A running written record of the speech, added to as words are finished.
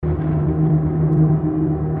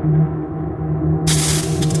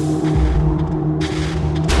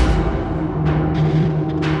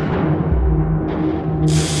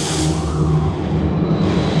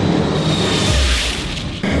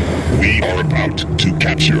about to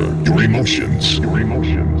capture your emotions. Your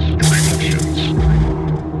emotions. Your emotions.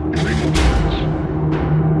 Your emotions.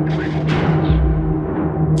 Your emotions.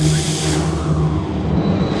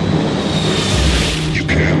 You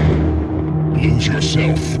can lose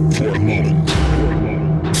yourself for a moment. For a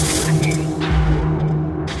moment. For a moment.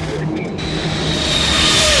 For a moment.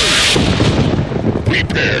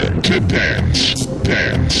 Prepare to dance.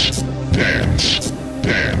 Dance. Dance.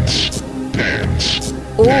 Dance. Dance.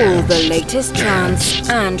 All the latest trance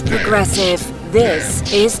and progressive. This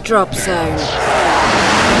is DropZone.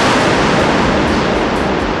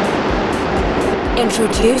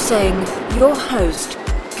 Introducing your host,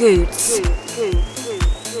 Goots.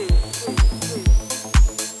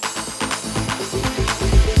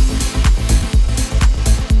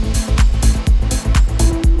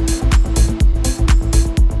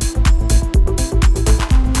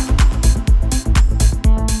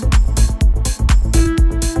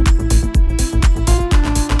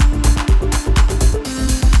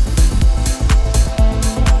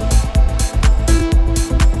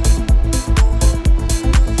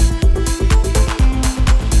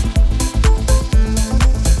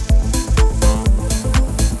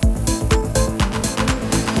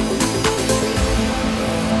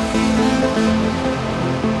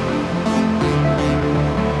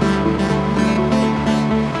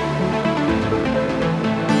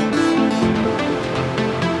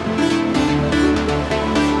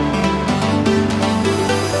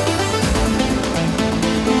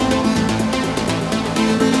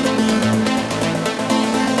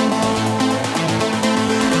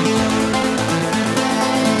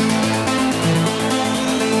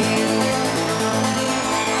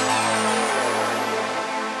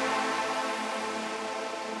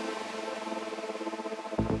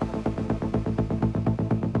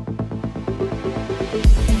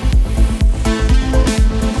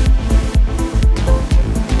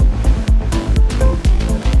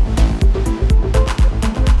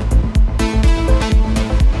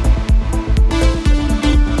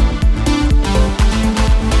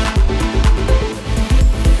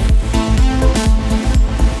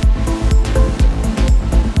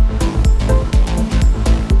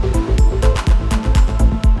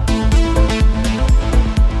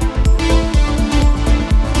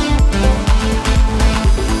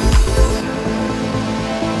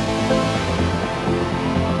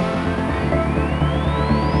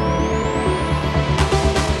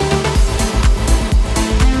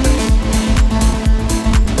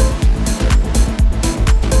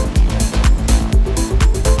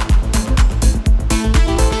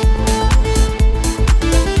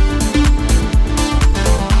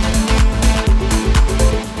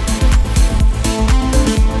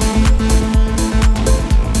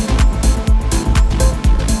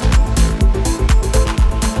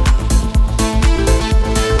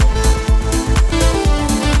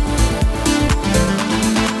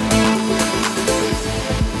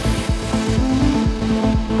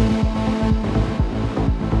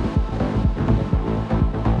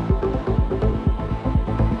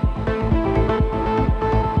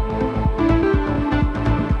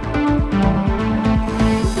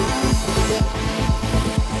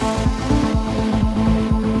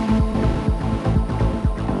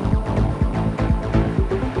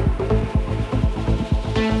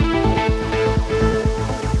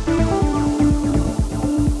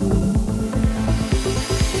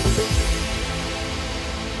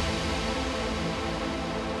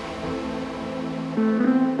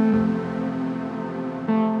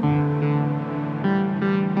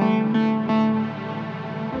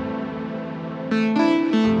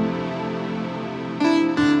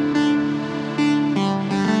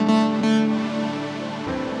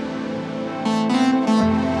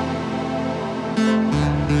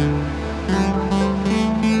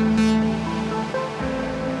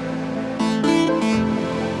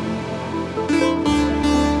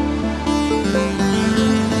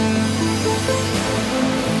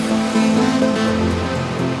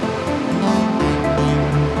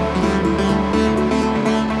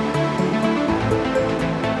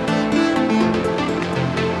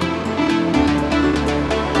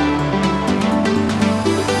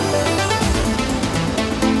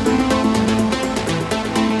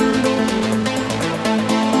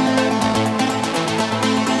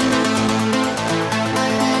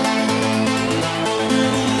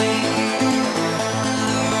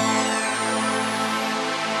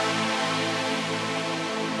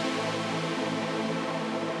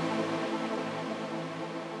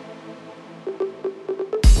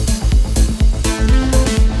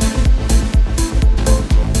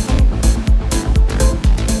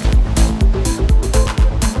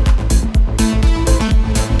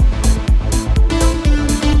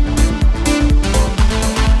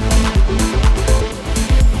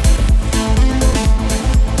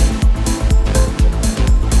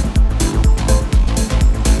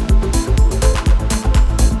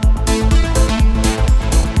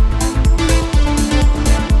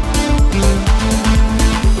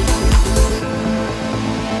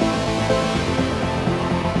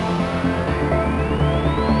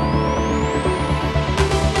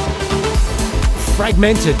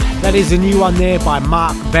 Fragmented. That is a new one there by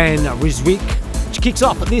Mark Van Rijswijk, which kicks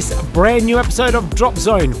off this brand new episode of Drop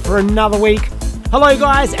Zone for another week. Hello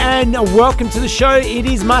guys and welcome to the show. It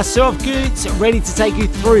is myself, Goots, ready to take you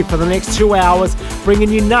through for the next 2 hours,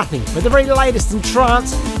 bringing you nothing but the very latest in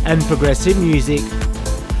trance and progressive music.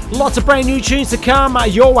 Lots of brand new tunes to come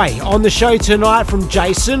your way on the show tonight from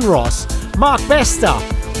Jason Ross, Mark Bester,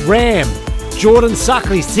 Ram, Jordan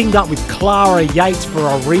Suckley teamed up with Clara Yates for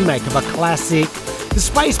a remake of a classic, The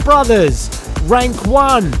Space Brothers, Rank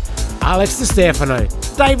 1, Alex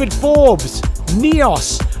DiStefano, David Forbes,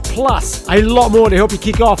 Neos, plus a lot more to help you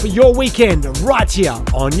kick off your weekend right here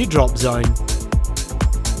on your Drop Zone.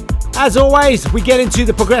 As always, we get into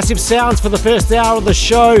the progressive sounds for the first hour of the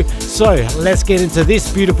show, so let's get into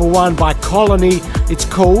this beautiful one by Colony. It's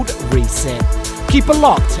called Reset. Keep it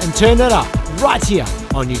locked and turn it up right here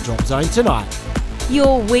on your Drop Zone tonight.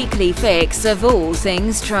 Your weekly fix of all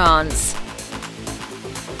things trance.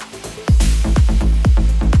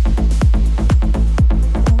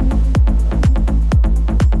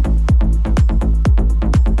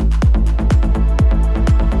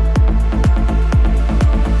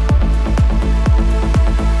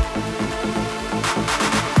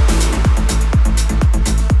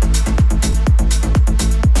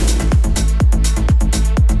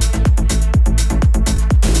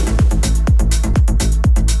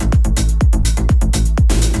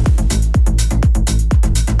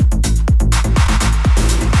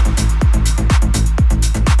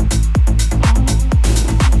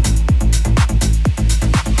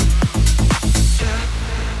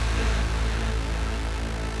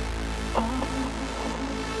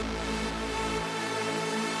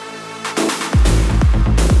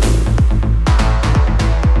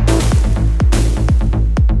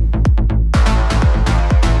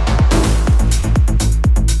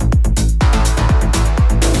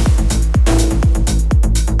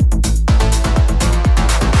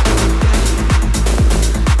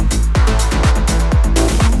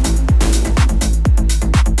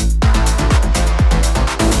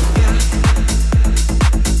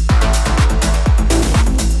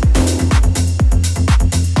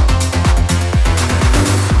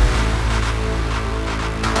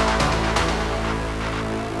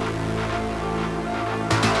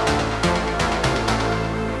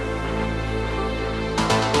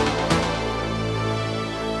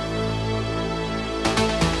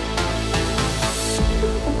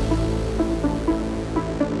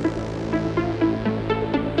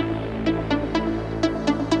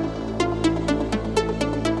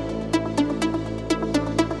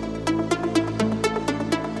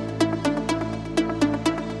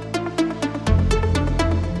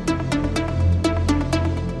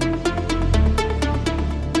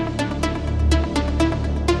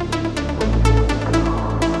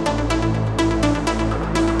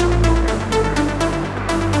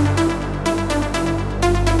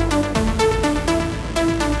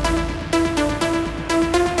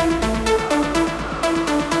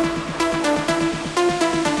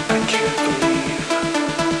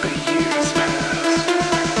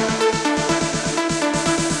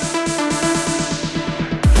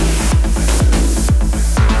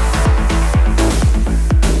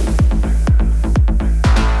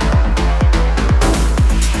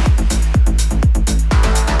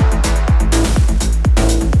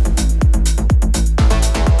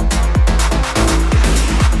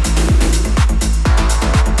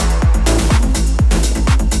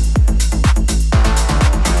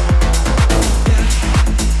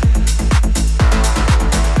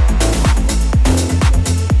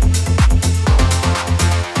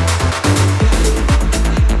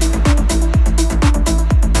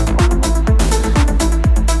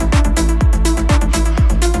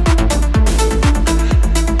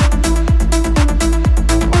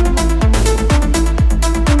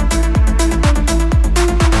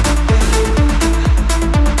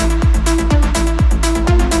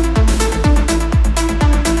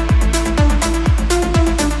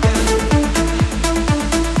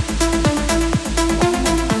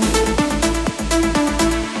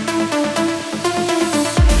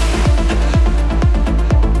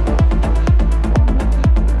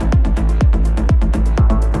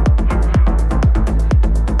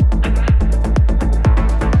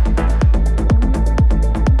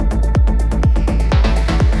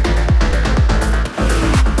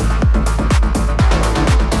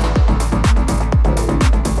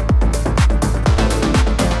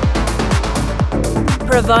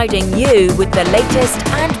 providing you with the latest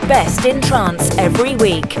and best in trance every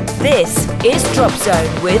week. This is Drop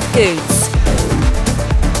Zone with Goots.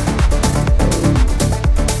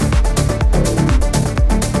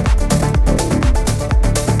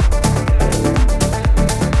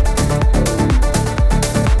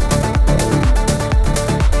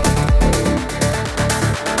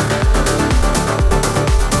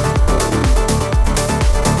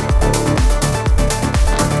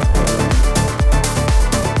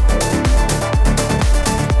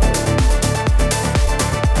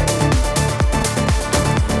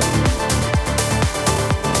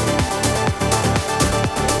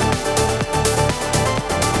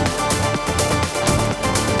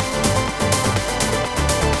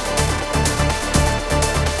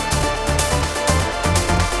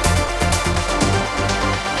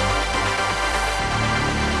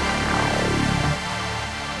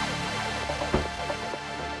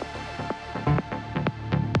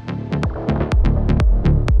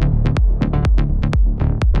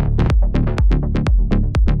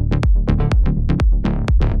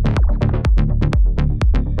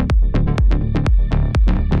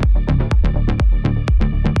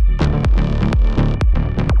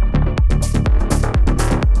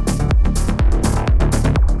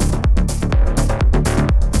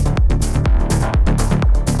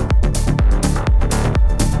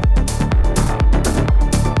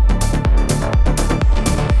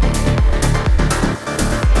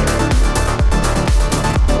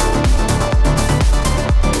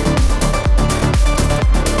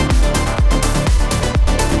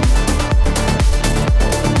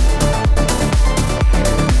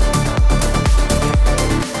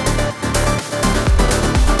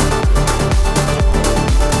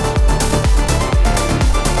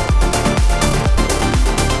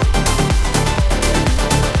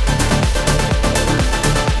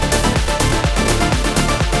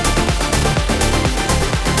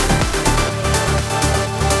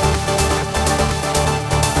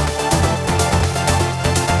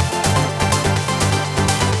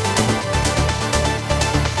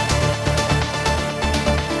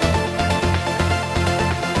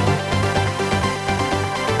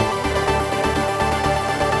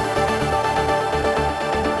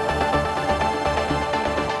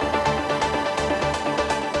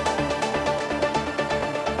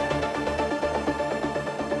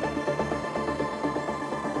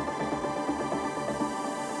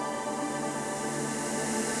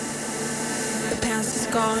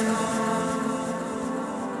 gone.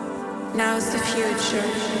 Now's the future.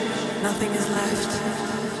 Nothing is left.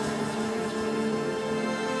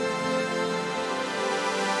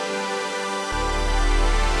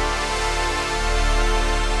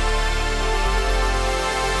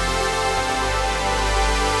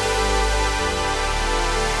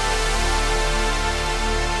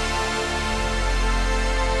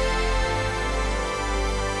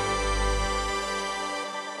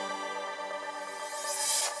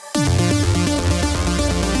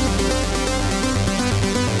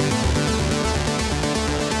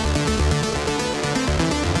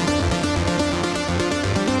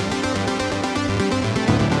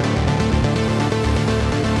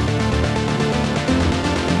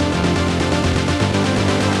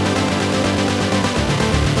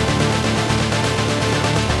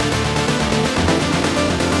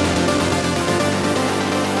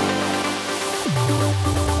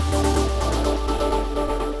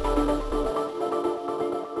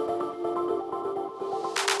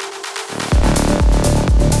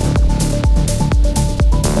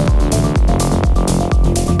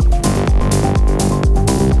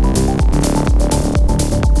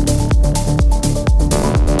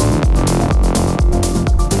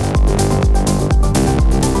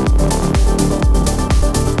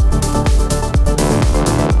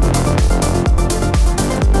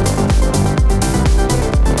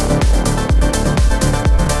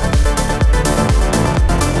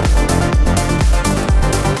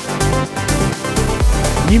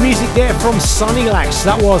 New music there from Sunny Lax,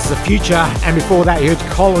 that was The Future, and before that you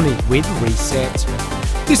heard Colony with Reset.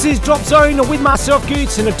 This is Drop Zone with myself,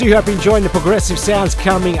 Goots, and I do hope you're enjoying the progressive sounds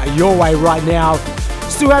coming your way right now.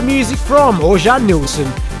 Still have music from Orjan Nilsson,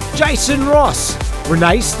 Jason Ross,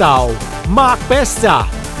 Renee Stahl, Mark Bester,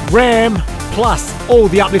 Ram, plus all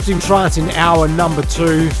the uplifting trance in hour number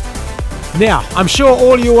 2. Now, I'm sure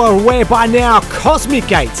all you are aware by now, Cosmic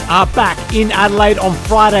Gate are back in Adelaide on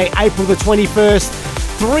Friday, April the 21st.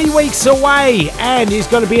 3 weeks away, and it's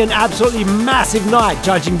going to be an absolutely massive night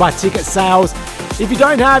judging by ticket sales. If you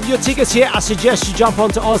don't have your tickets yet, I suggest you jump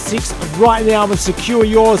onto OzTix right now and secure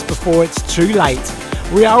yours before it's too late.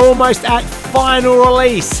 We are almost at final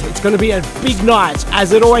release. It's going to be a big night,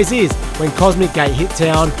 as it always is when Cosmic Gate hit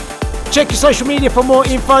town. Check your social media for more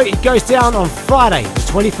info. It goes down on Friday the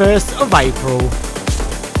 21st of April.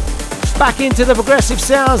 Back into the progressive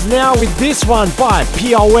sounds now with this one by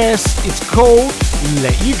POS. It's called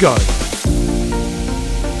Let You Go.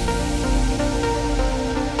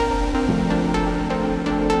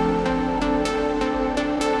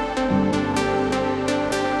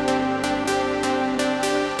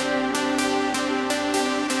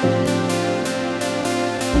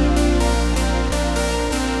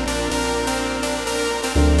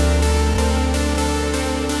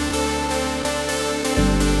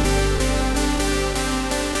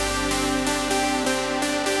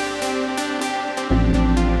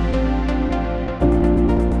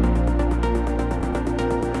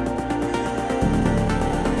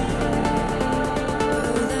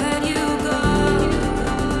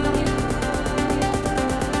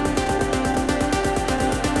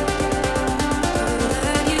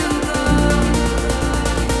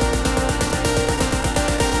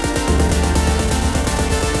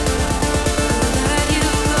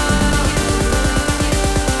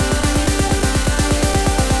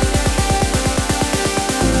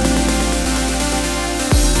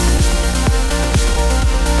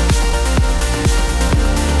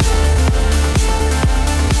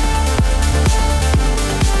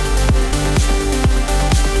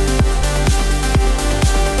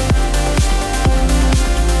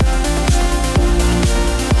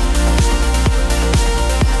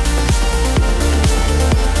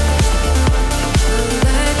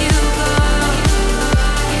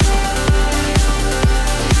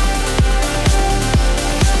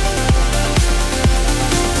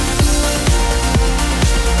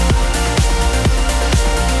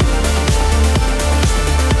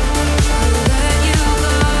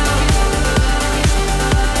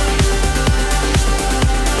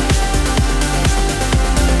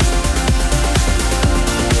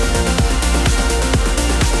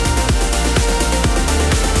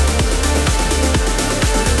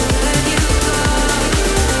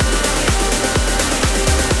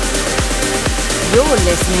 You're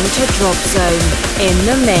listening to Drop Zone in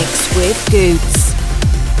the mix with Goots.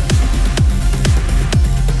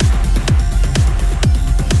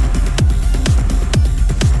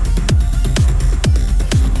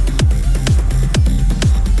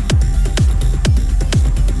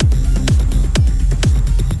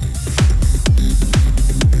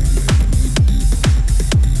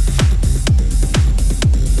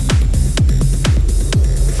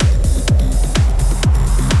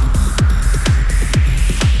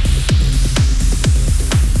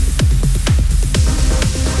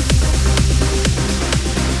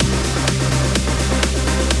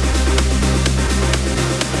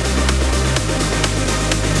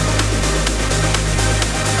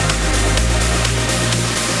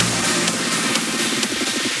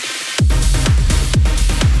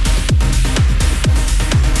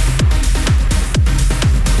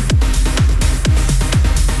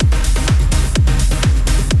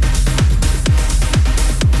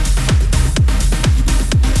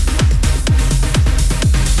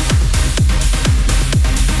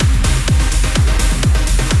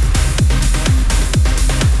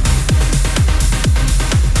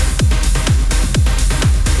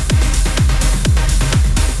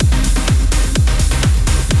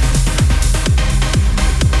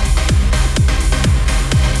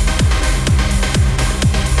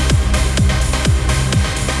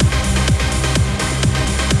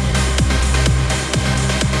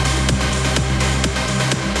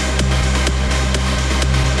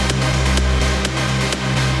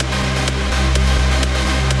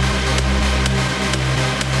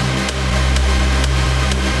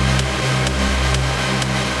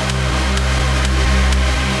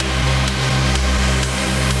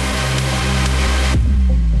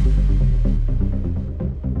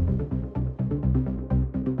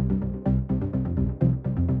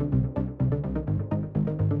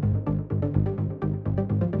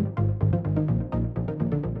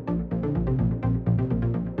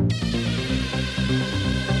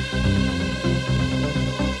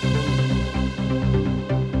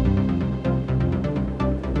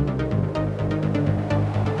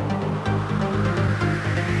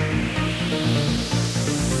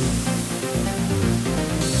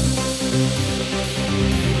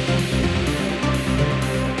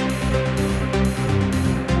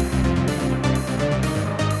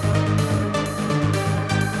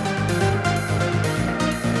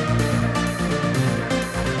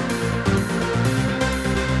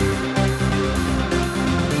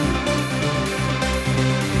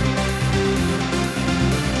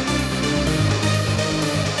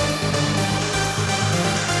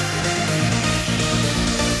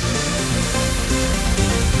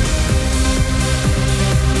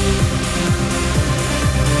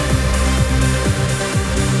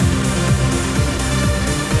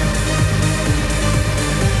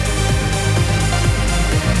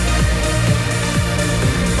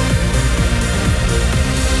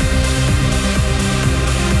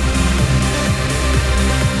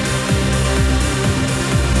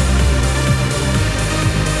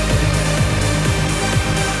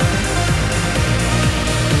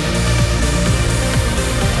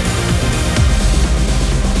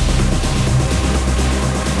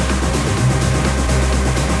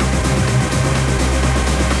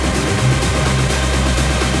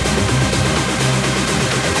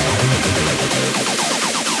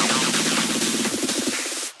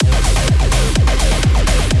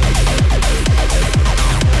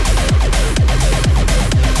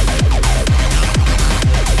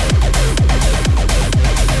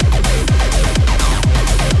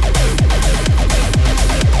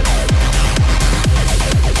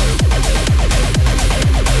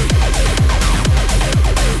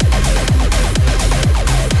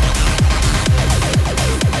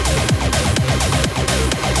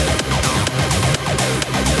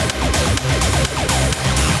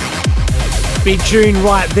 Big tune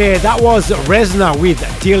right there. That was Resna with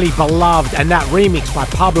Dearly Beloved and that remix by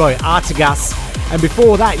Pablo Artigas. And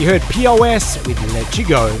before that, you heard POS with Let You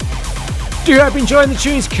Go. Do hope you're enjoying the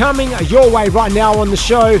tunes coming your way right now on the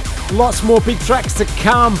show. Lots more big tracks to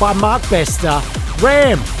come by Mark Bester,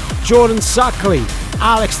 Ram, Jordan Suckley,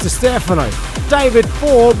 Alex DiStefano, David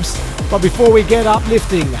Forbes. But before we get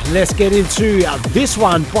uplifting, let's get into this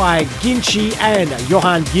one by Ginchi and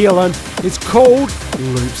Johan Gielan. It's called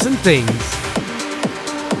Loops and Things.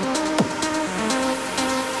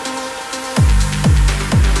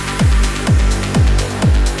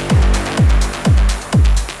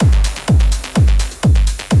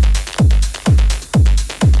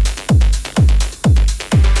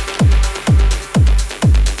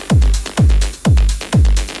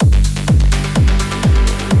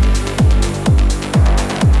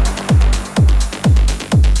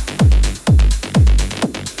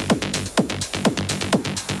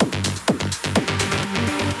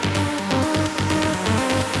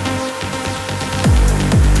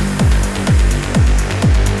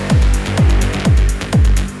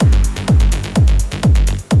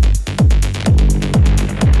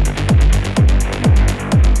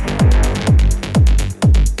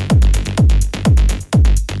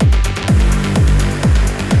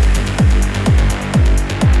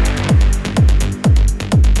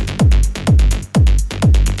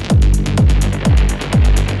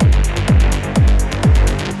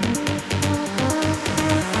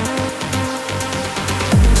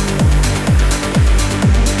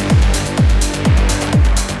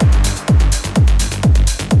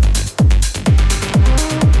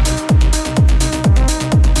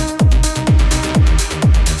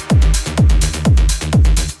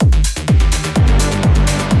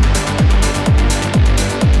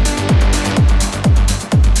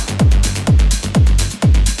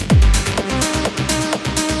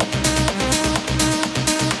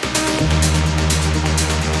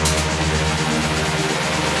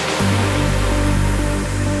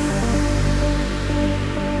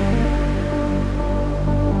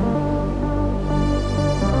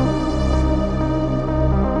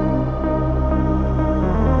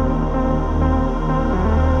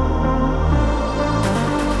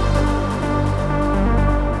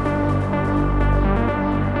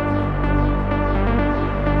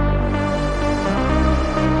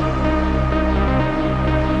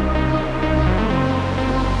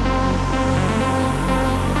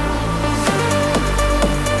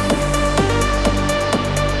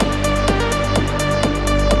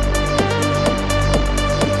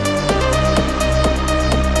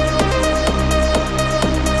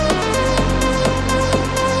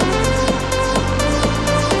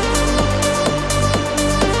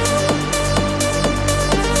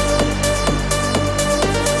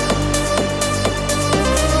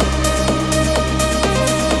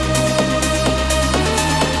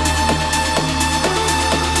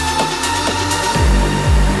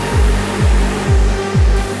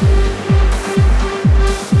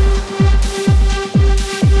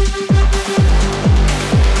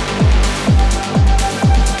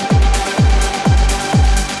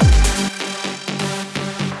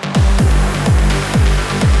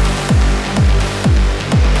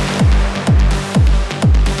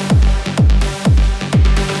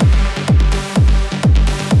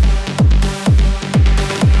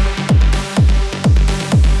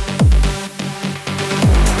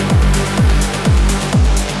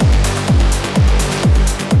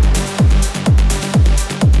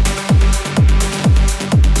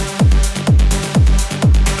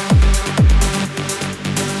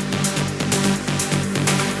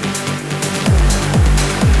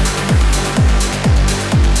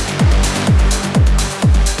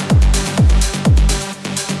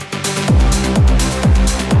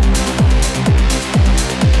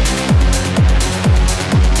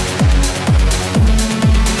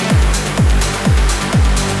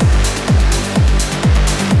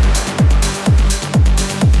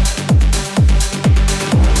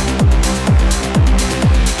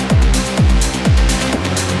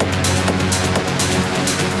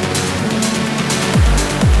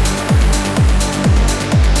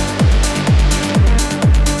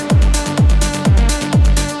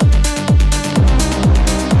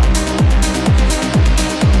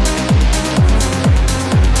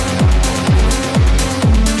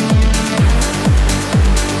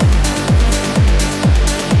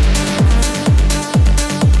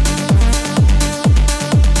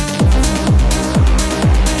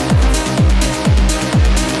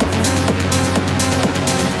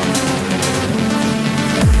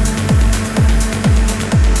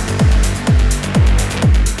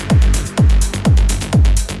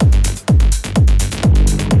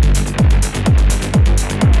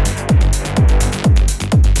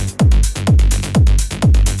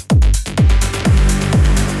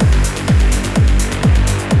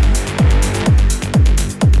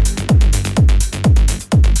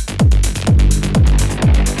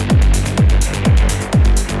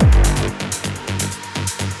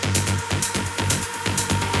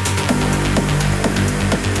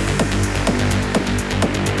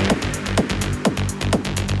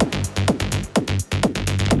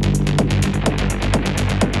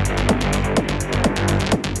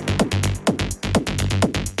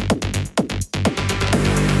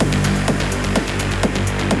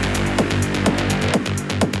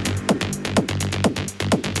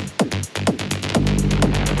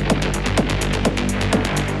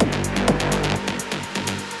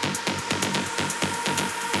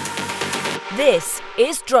 This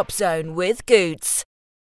is DropZone with Goots.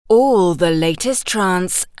 All the latest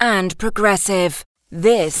trance and progressive.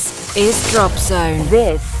 This is DropZone.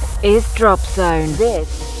 This is DropZone.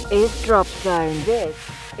 This is DropZone. This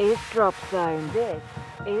is DropZone. This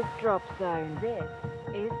is DropZone. This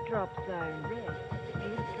is DropZone. This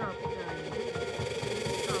is DropZone.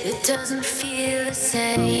 It doesn't feel the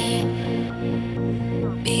same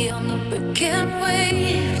beyond the breaking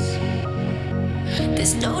waves.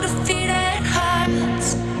 There's no defeated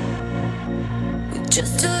hearts with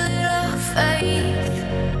just a little faith.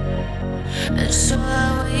 And so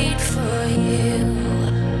I wait for you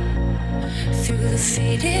through the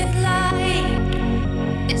faded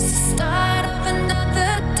light. It's the start of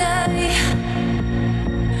another day,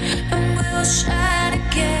 and we'll shine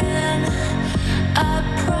again, I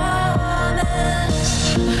promise.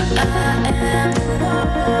 I am the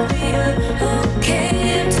warrior who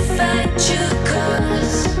came to fight you,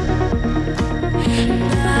 'cause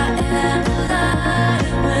I am the lion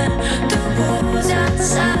when the war's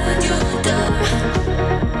outside your door.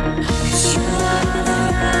 'Cause you are the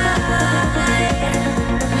right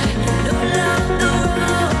and no longer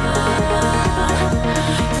wrong.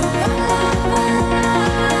 For all of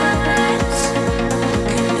our lives,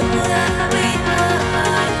 you know that we are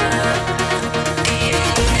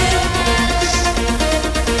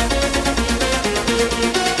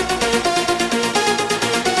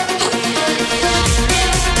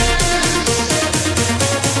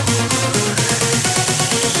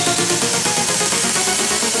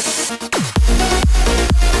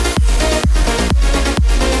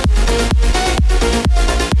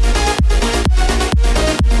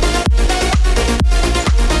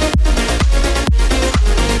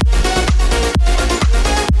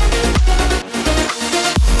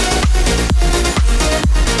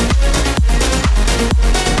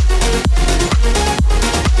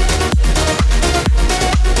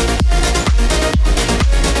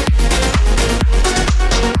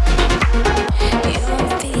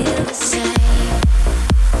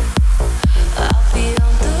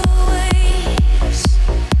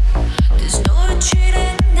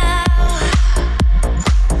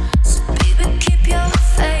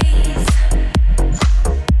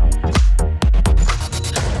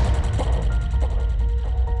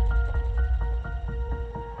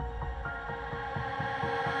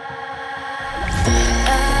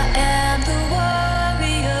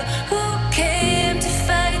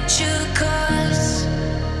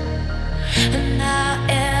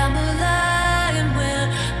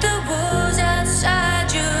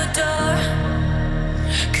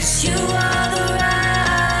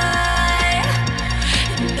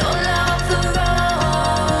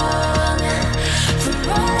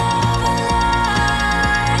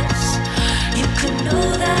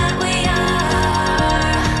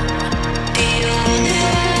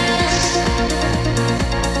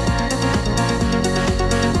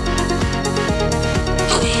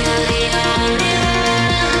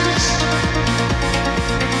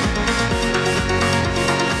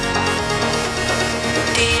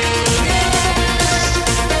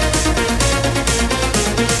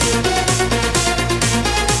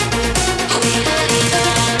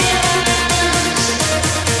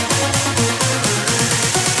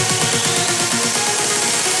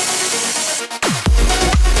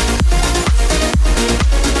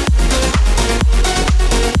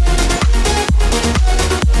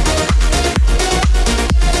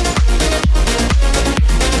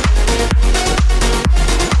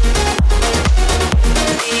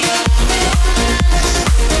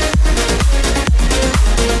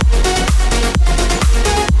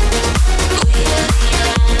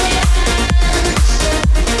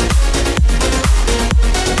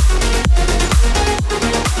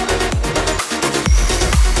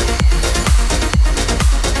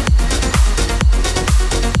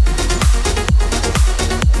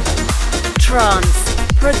trance,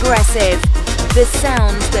 progressive, the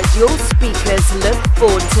sounds that your speakers look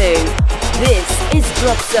forward to. This is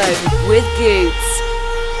DropZone with Goots.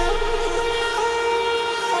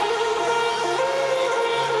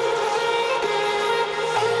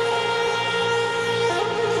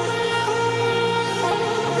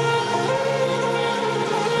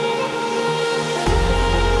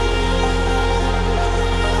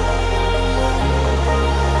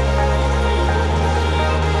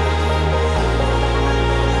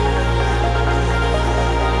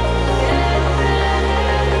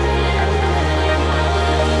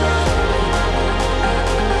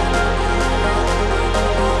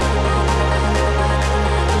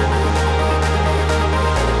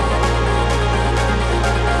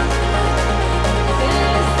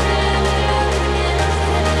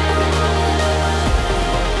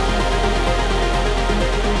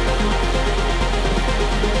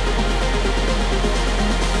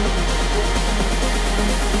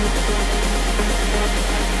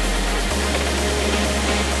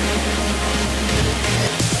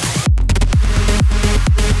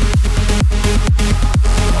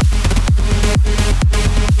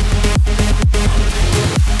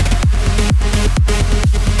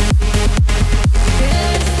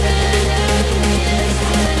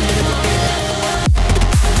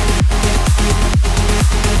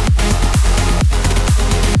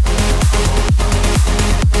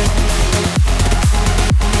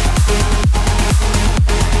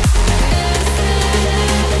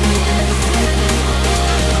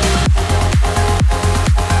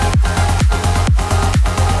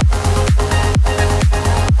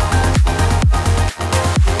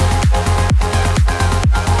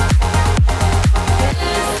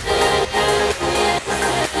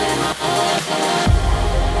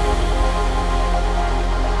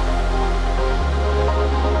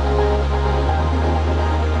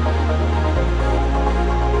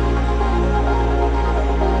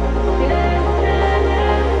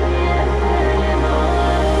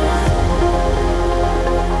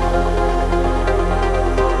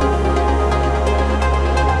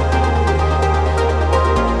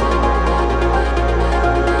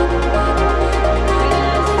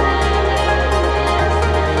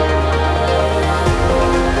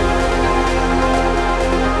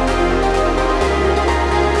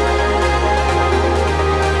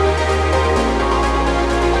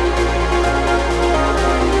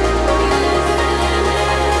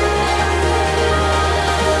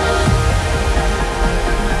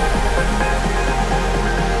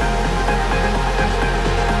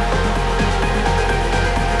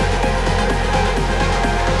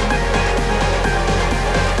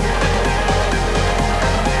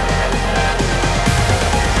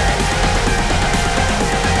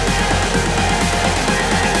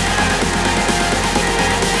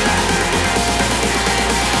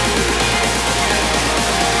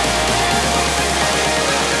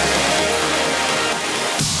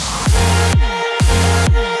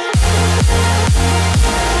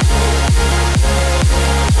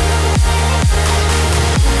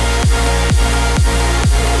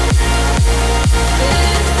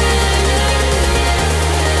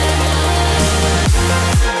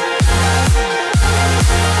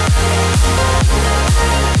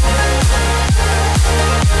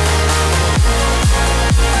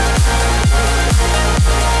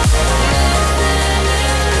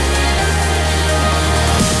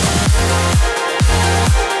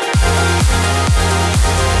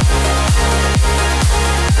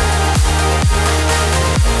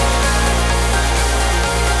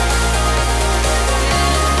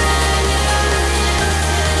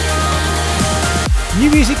 New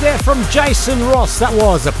music there from Jason Ross, that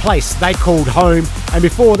was A Place They Called Home, and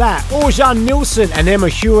before that, Orjan Nilsson and Emma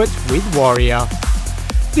Hewitt with Warrior.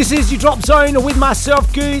 This is your Drop Zone with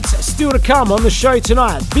myself, Goods. Still to come on the show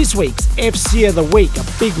tonight, this week's FC of the Week, a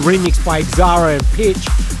big remix by Xaro and Pitch.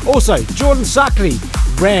 Also, Jordan Suckley,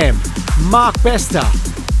 Ram, Mark Bester.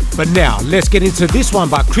 But now, let's get into this one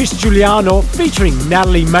by Chris Giuliano featuring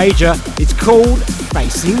Natalie Major. It's called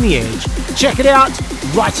Facing the Edge. Check it out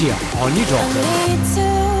right here on your Drop Zone. I need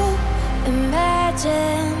to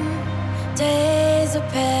imagine days are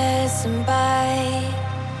passing by,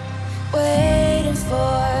 waiting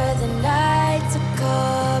for the night to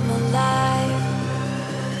come alive.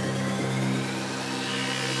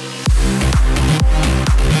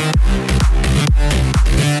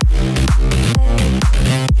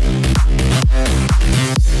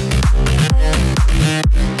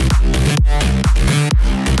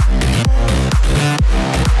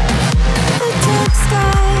 The dark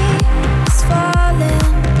sky is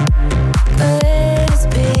falling, but it is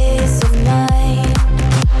peace of mind.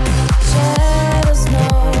 Shadows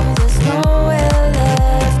know there's nowhere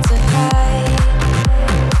left to hide.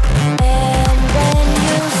 And when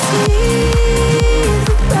you see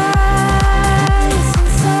the rising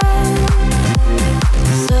sun,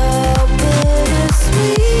 so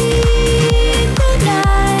bittersweet, the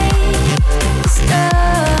night is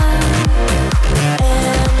done.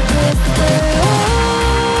 And if we're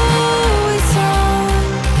always on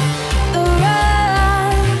the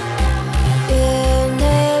run, we'll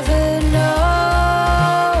never know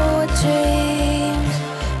what dreams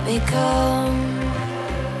become,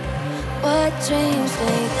 what dreams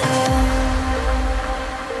become.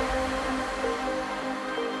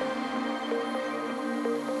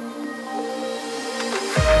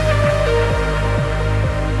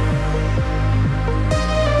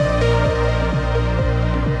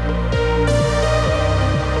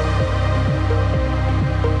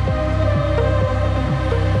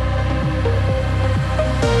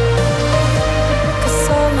 Cause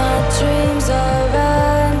all my dreams are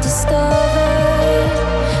undiscovered.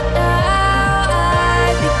 Now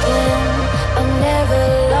I begin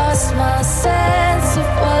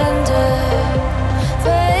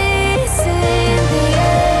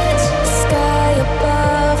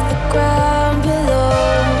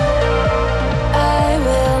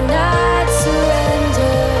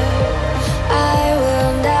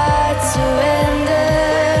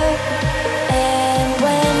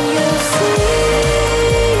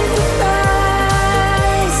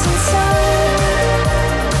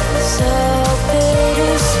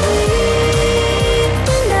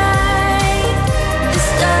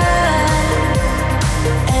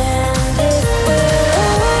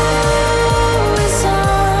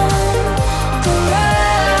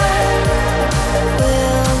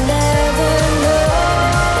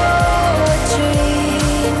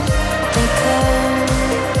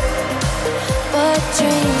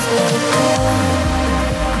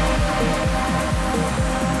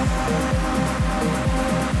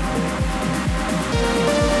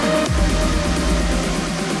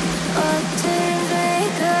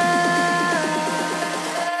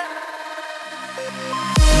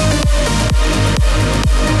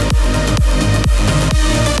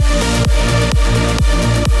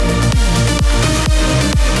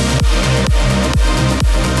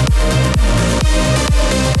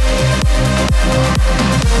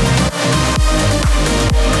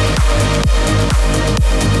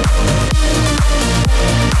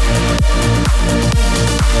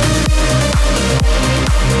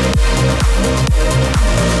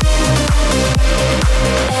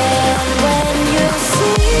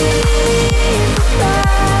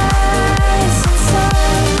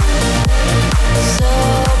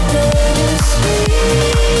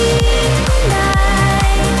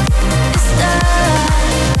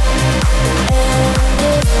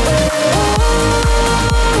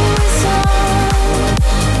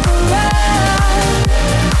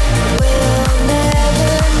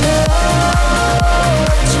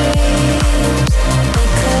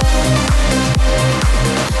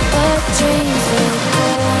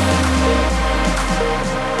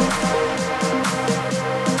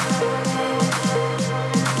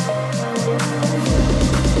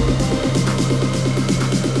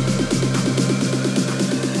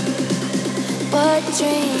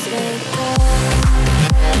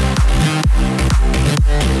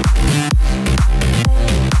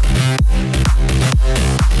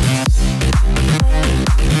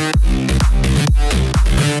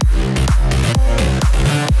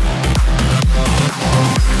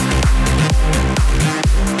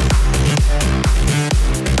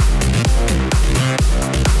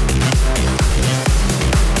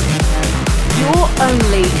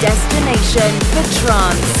destination for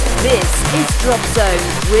trance. This is Drop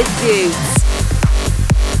Zone with Goots.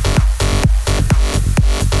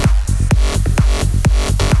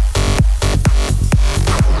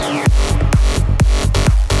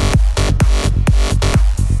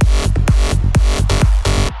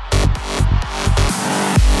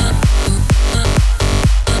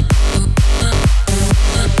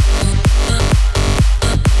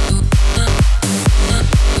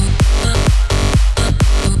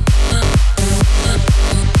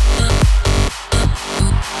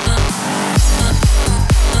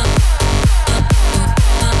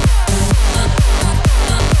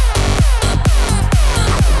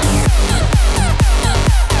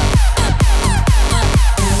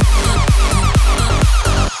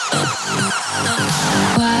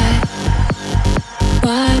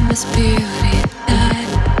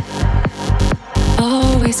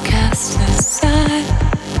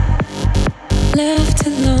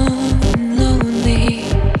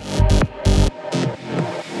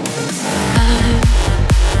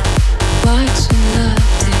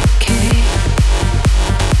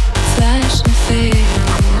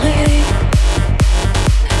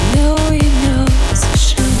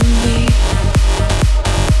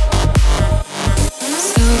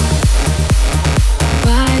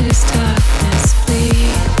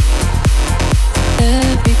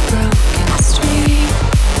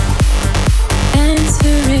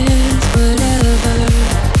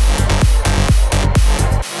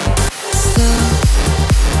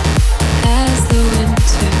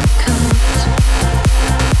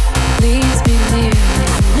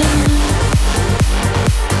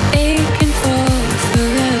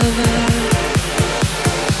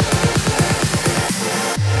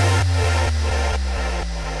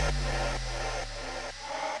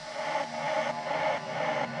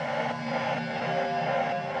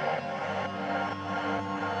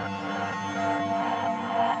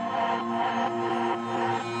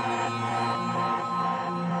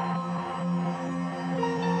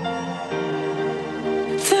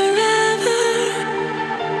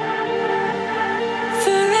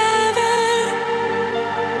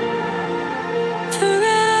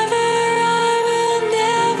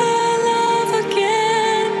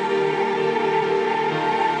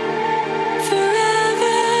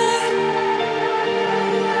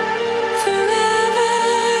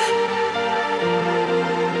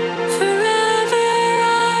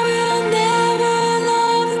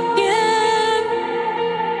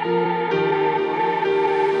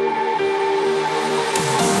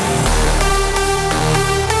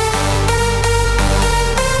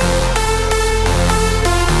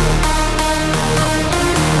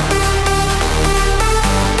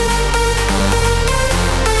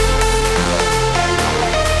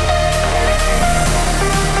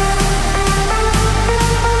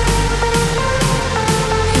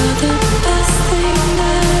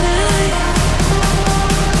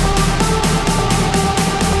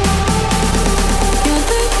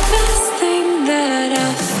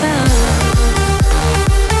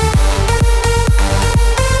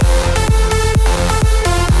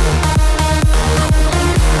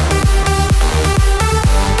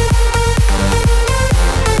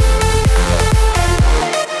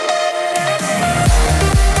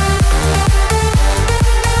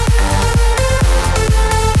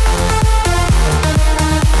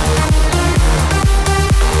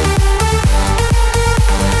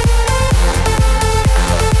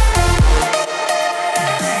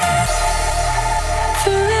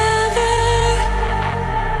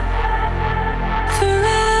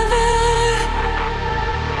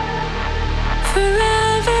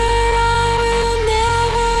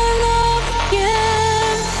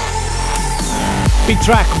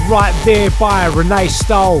 Track right there by Renee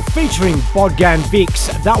Stoll featuring Bogdan Vix.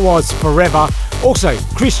 That was Forever. Also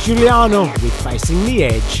Chris Giuliano with Facing the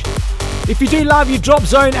Edge. If you do love your Drop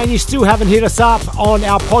Zone and you still haven't hit us up on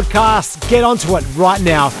our podcast, get onto it right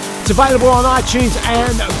now. It's available on iTunes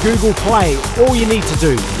and Google Play. All you need to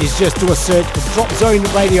do is just do a search for Drop Zone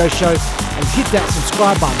Radio Show and hit that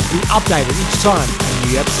subscribe button to be updated each time a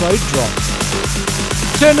new episode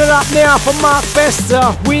drops. Turn it up now for Mark Bester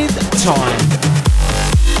with Time.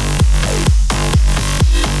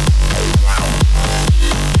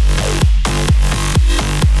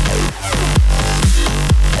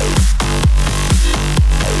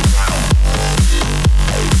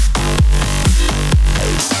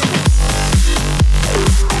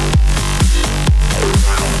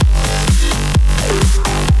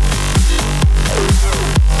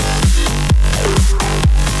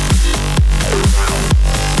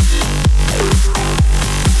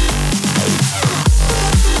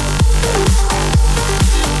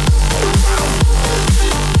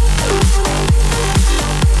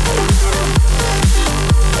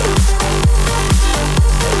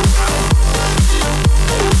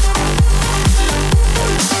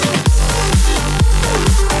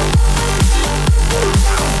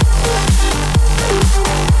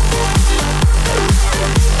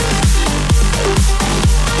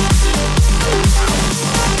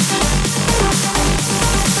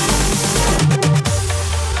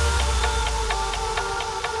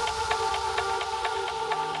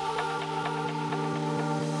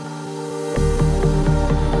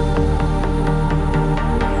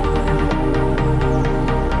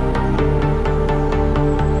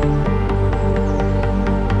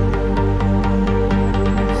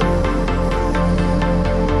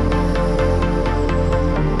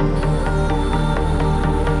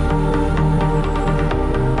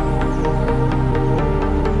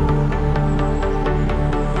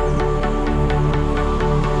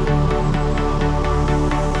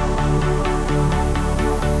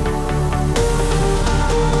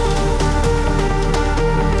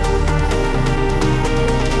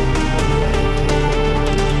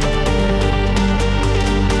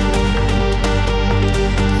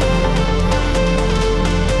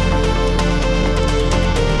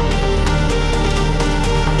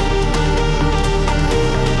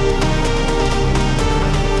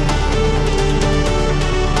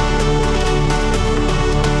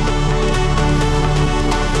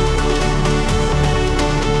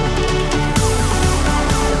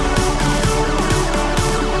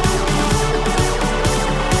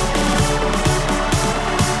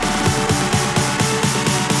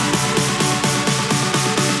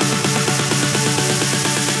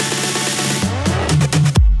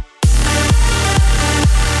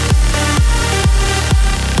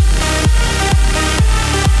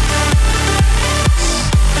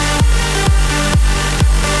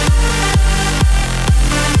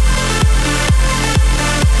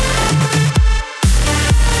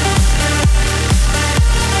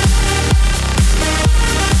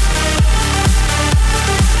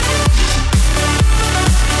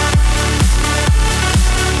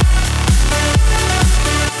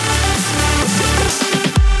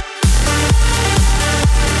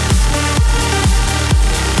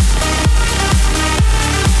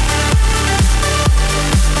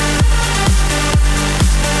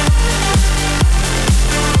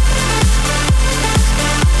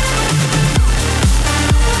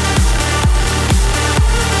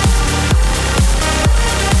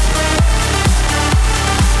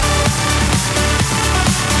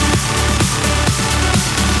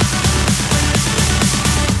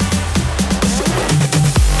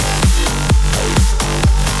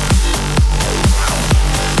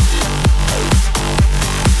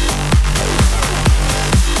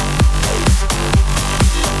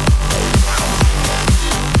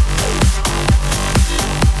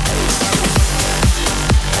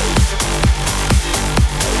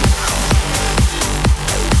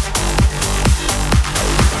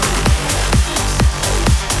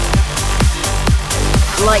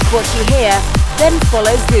 like what you hear? Then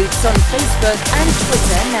follow Goots on Facebook and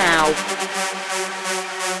Twitter now.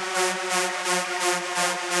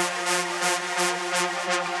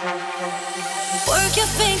 Work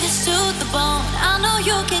your fingers to the bone. I know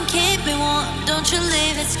you can keep me warm. Don't you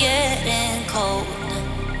leave, it's getting cold.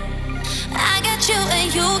 I got you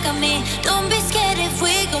and you got me. Don't be scared if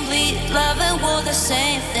we complete love and war, the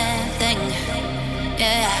same damn thing.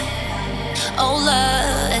 Yeah. Oh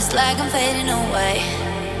love, it's like I'm fading away.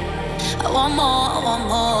 I want more, I want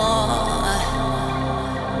more.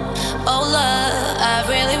 Oh love, I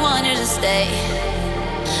really want you to stay.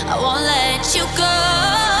 I won't let you go.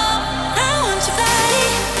 I want your body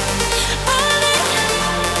all night,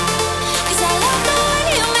 'cause I love the way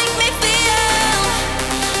you make me feel.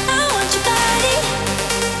 I want your body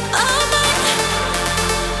all night.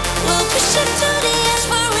 We'll push it to the edge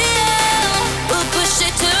for real. We'll push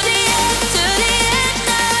it to the edge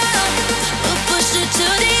now. We'll push it to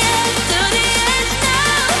the edge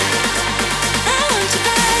now. I want your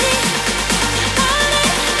body all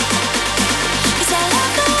night, 'cause I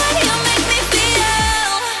love the way you make me feel.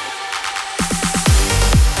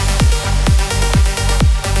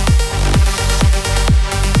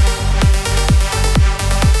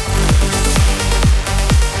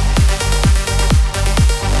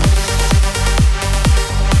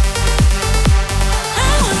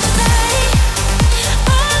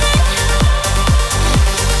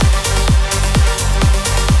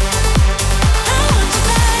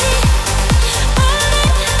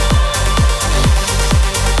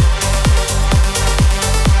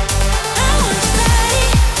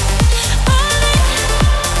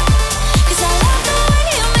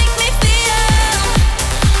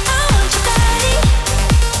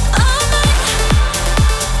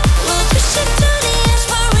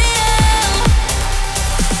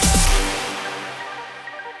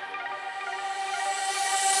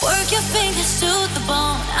 Work your fingers to the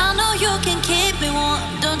bone. I know you can keep me warm.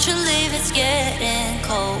 Don't you leave, it's getting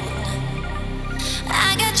cold.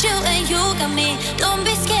 I got you and you got me. Don't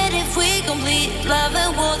be scared if we complete love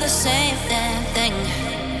and war, the same damn thing.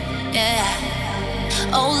 Yeah.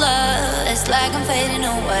 Oh love, it's like I'm fading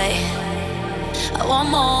away. I want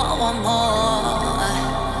more, I want more.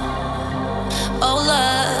 Oh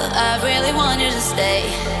love, I really want you to stay.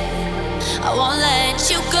 I won't let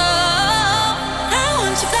you go. I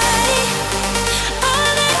want your body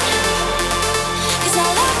all night, 'cause I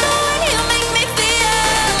love the way you make me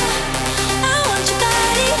feel. I want your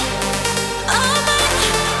body all night.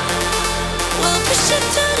 We'll push it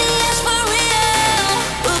to the edge for real.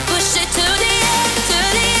 We'll push it to the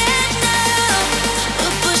edge now.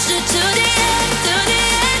 We'll push it to the edge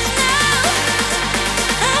now.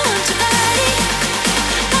 I want your body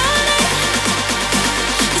all night,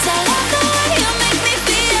 'cause I love the way you make me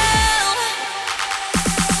feel.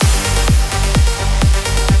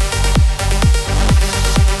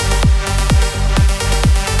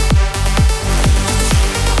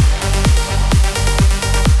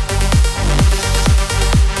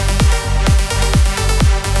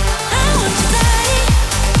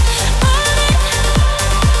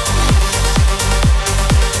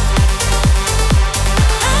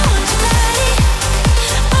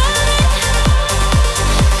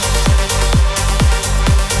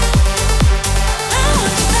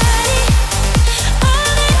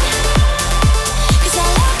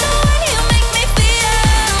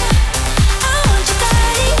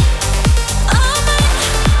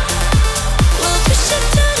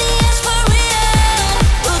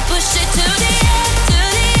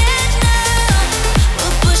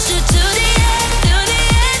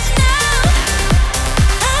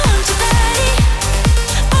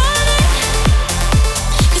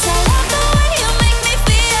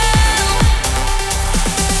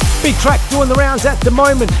 Track doing the rounds at the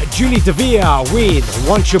moment, Julie DeVere with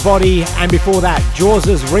Want Your Body, and before that,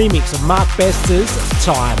 Jaws' remix of Mark Bester's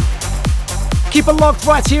Time. Keep it locked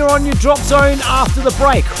right here on your Drop Zone after the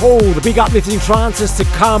break. All the big uplifting trances to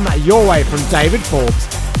come your way from David Forbes,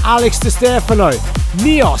 Alex DiStefano,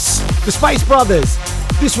 Neos, the Space Brothers,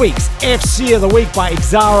 this week's FC of the Week by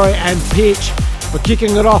Xaro and Pitch. But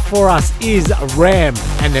kicking it off for us is Ram,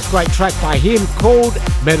 and a great track by him called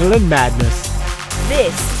Metal and Madness.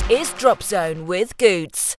 This is Drop Zone with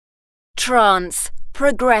Goots. Trance,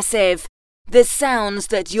 progressive, the sounds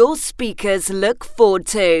that your speakers look forward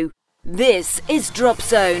to. This is Drop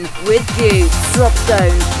Zone with Goots. Drop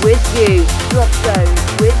Zone with Goots. Drop Zone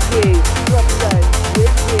with Goots. Drop Zone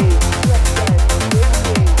with Goots. Drop Zone with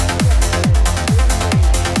Goots.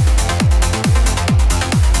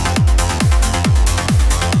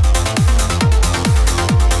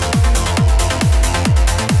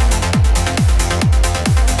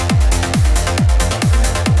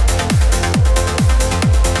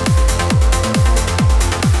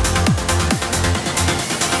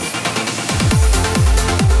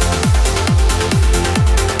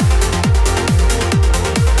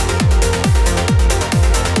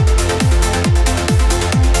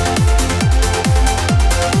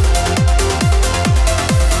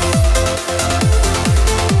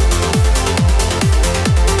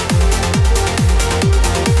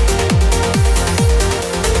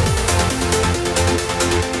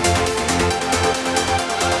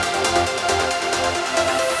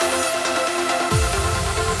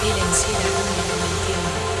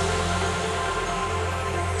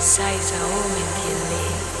 sai sa omen tiele.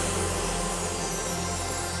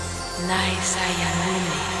 Nai sai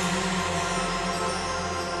anune.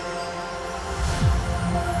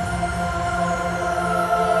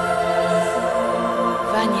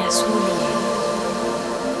 Vania suni.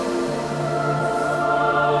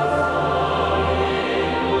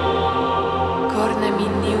 Corna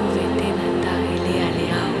minniu vetenata elea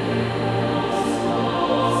leau.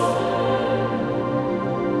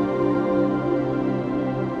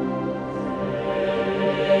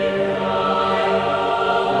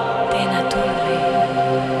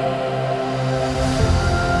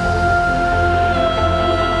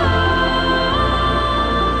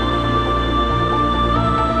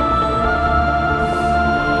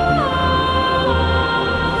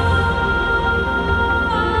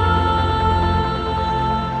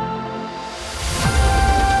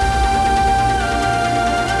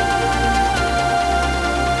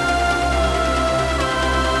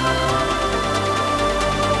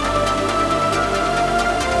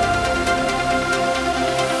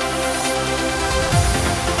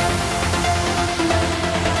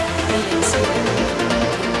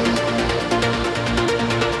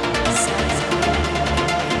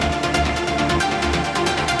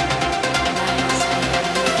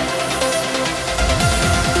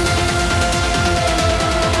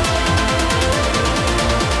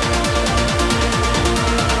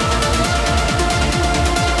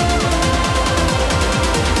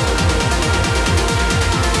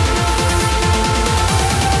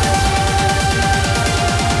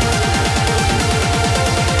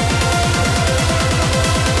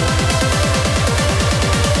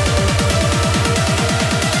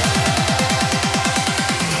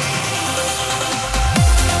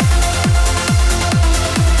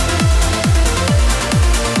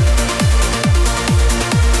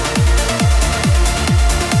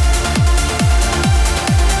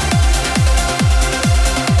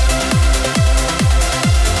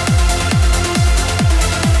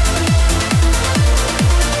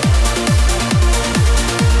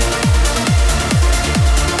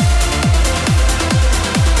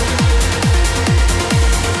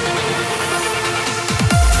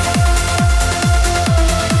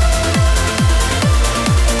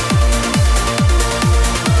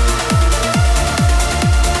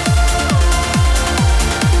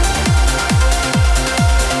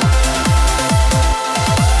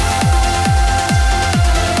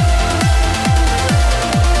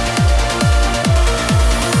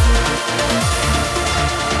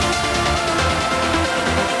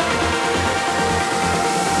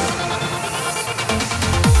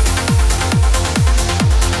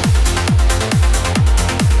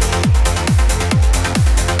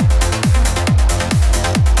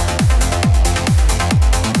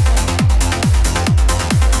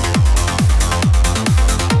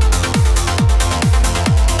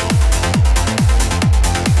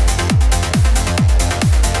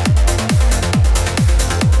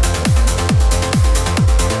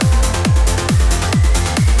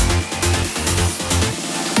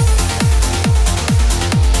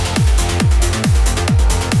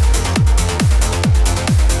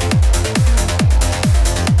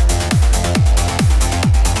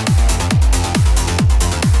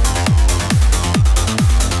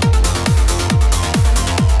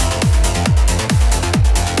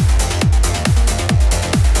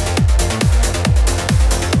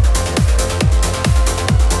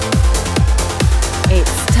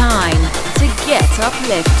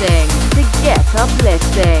 uplifting, to get uplifting, to get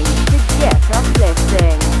uplifting, to get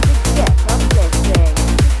uplifting, to get uplifting.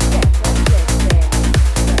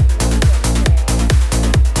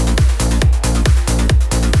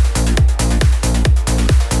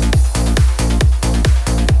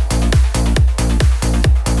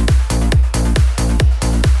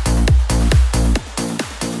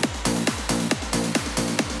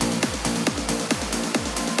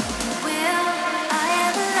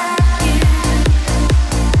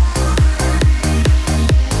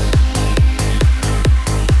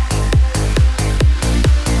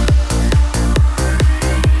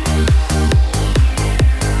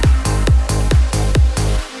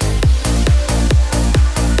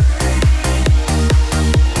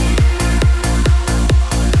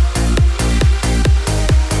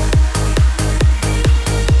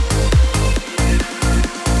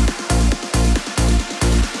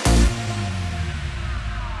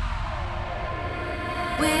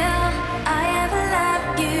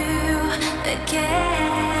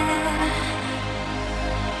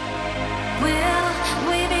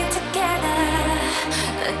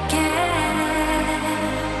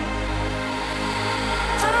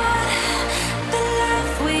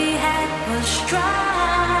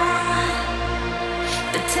 Strong.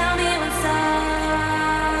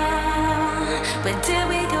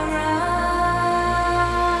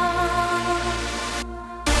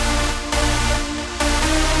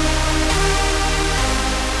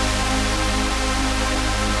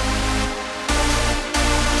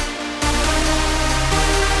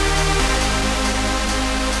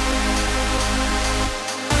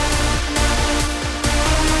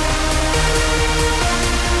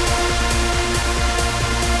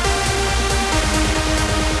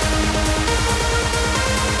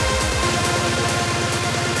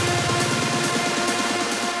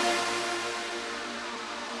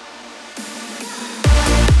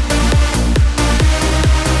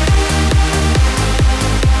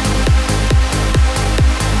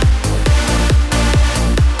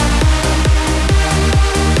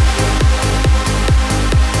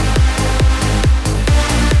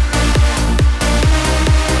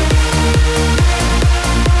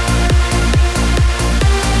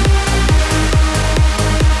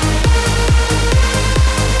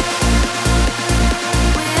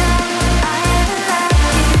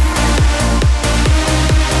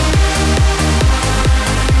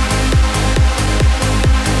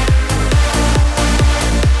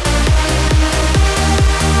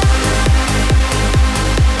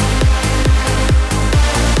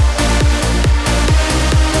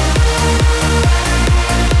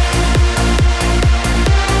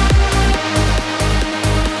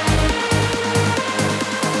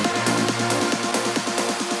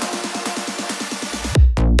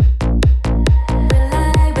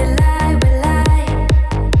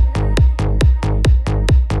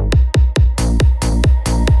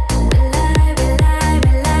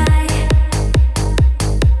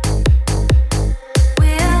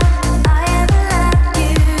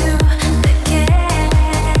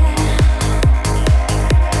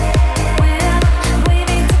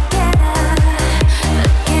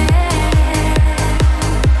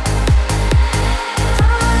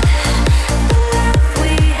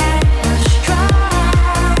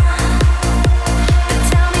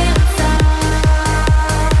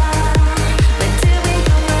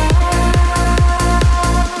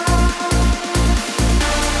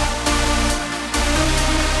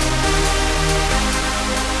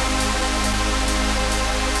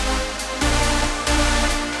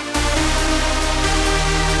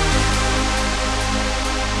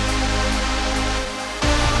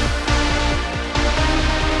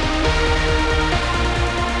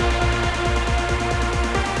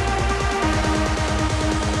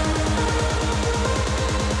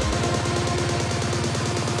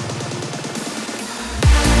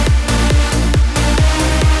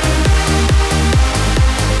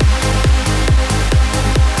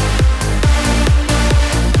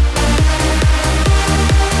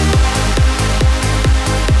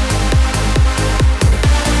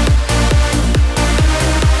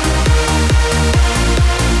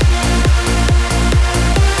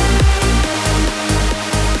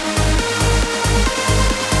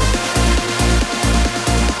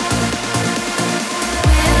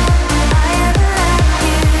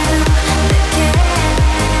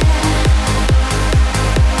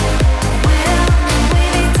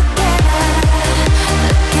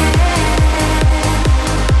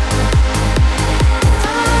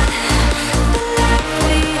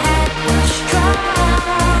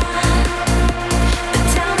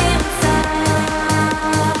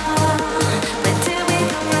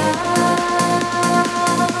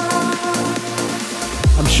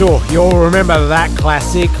 sure you'll remember that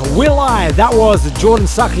classic. Will I? That was the Jordan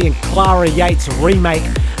Suckley and Clara Yates remake.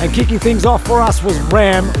 And kicking things off for us was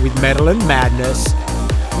Ram with Metal and Madness.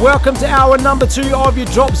 Welcome to hour number 2 of your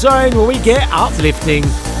Drop Zone, where we get uplifting.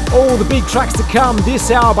 All the big tracks to come this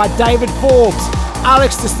hour by David Forbes,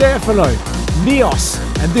 Alex DiStefano, Neos,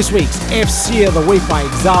 and this week's FC of the Week by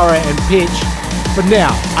Xara and Pitch. But now,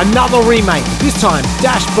 another remake, this time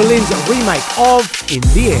Dash Berlin's remake of In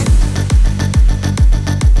the End.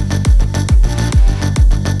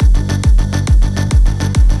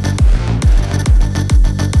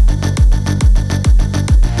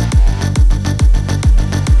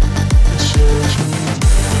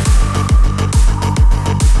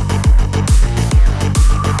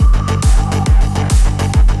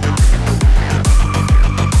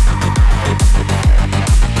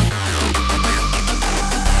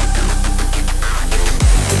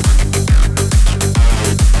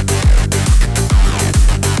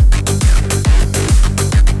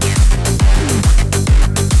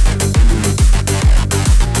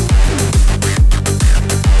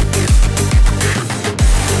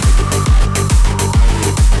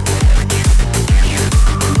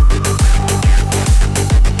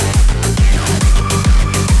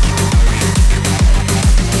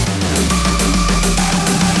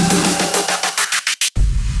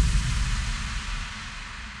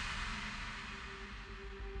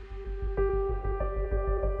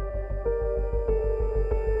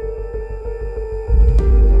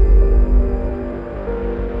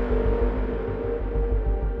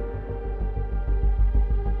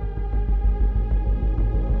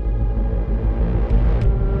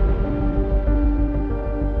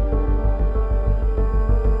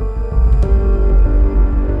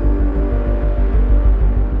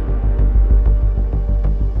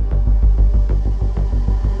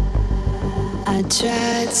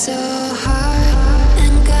 Tried so hard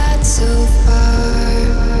and got so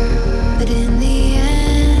far, but in the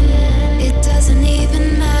end, it doesn't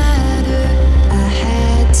even matter. I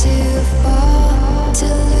had to fall to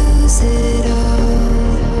lose it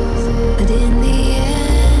all, but in the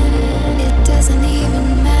end, it doesn't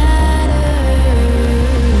even matter.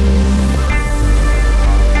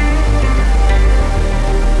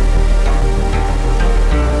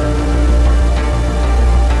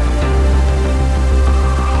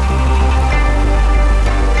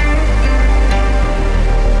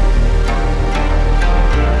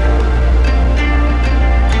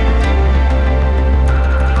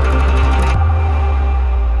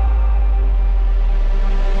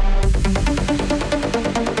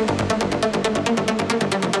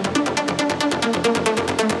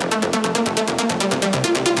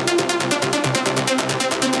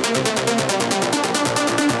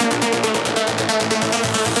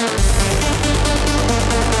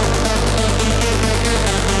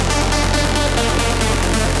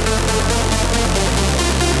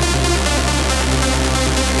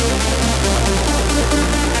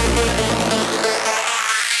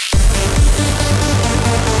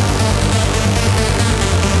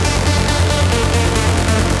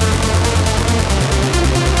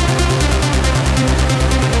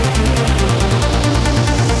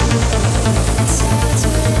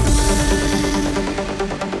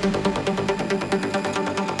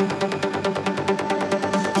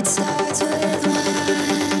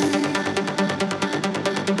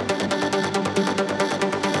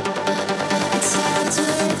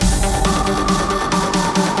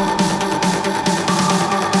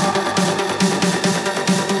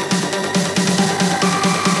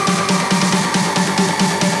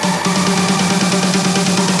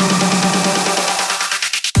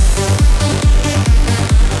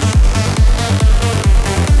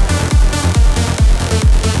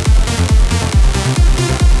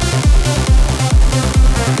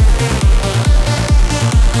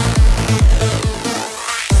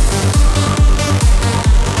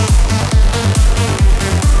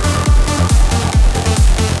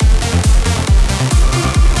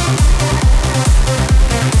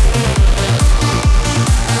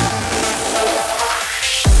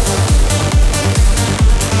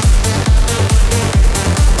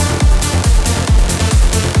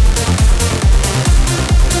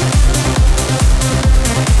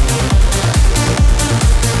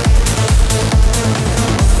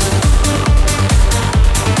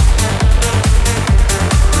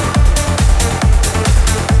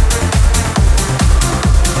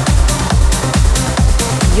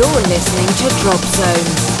 You're listening to Drop Zone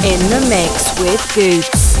in the mix with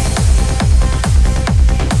Goots.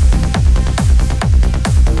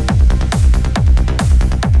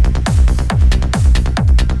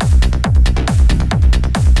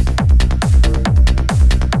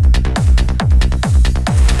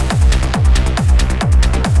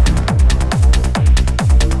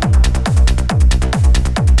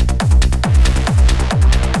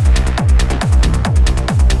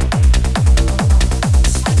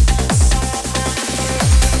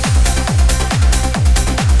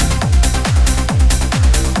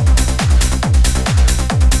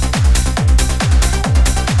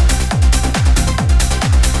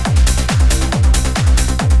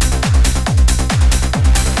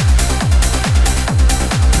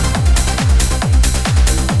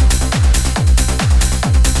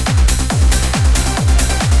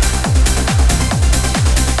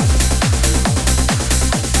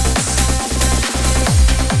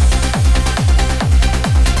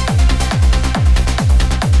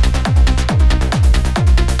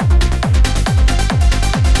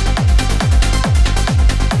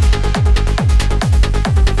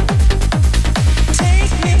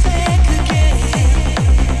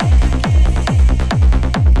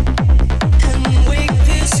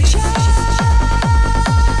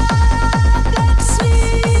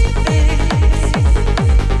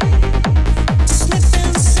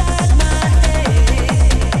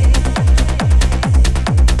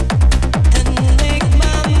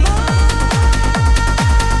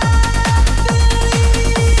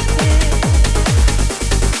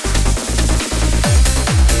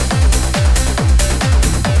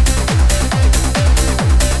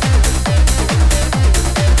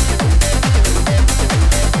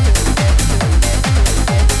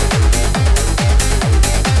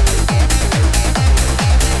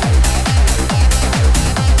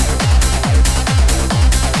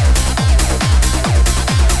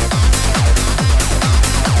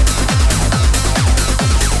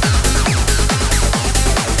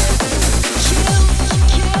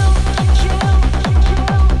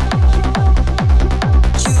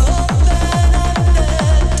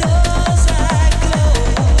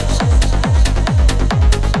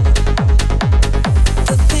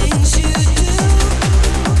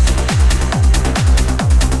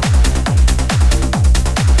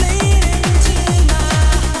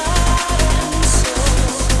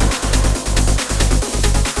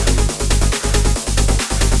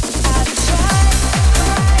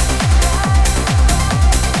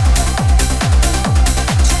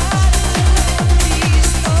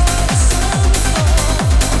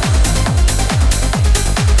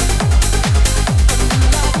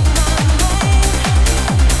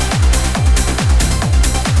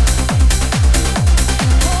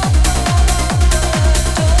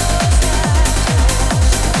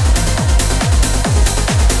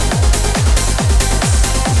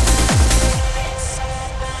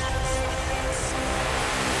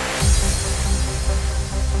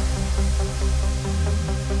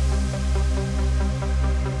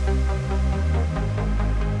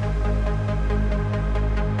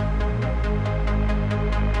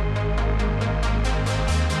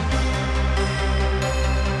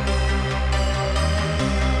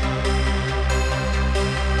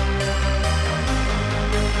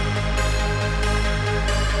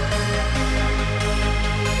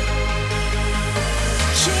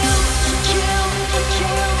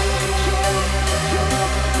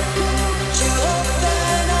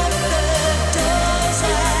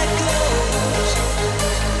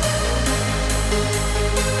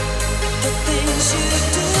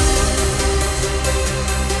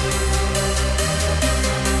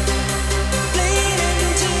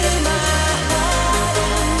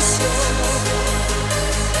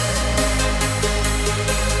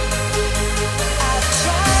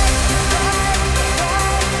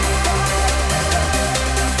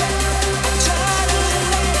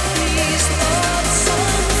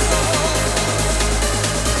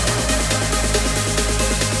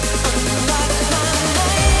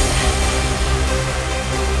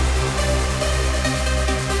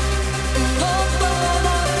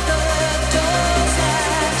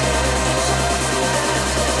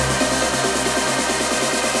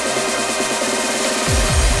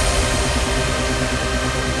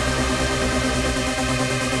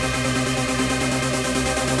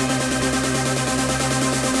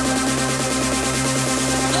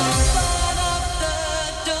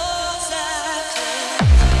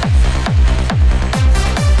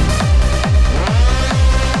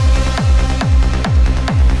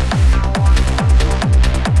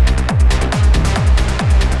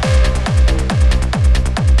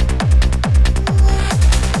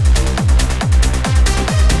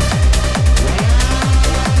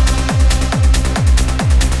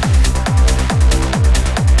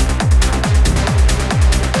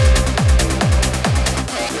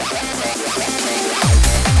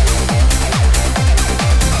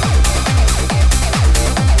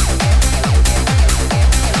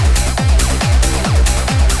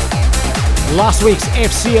 Last week's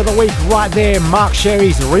FC of the Week right there, Mark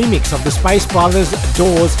Sherry's remix of the Space Brothers'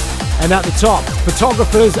 Doors. And at the top,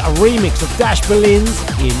 Photographer's remix of Dash Berlin's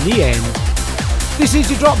In the End. This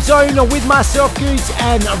is your Drop Zone with myself, Goots,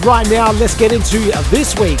 and right now let's get into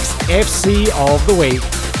this week's FC of the Week.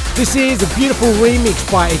 This is a beautiful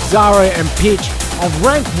remix by Xaro and Pitch of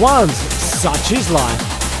Rank 1's Such Is Life.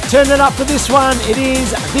 Turn it up for this one, it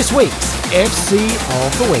is this week's FC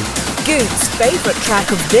of the Week. Goot's favourite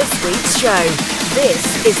track of this week's show.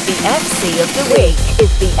 This is the FC of the Week.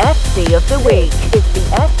 Is the FC of the Week. Is the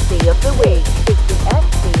FC of the Week. Is the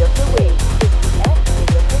FC of the Week.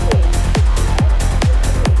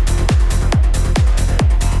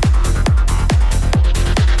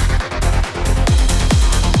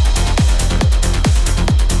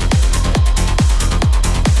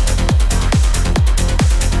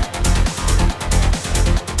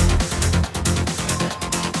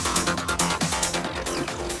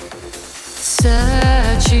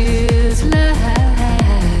 Such is life.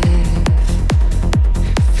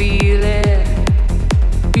 Feel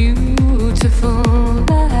it, beautiful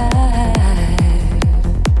life.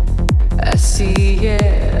 I see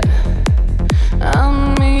it.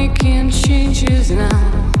 I'm making changes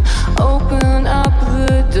now. Open up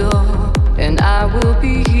the door, and I will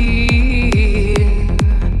be here.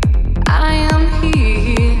 I am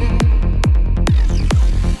here.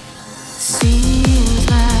 Seems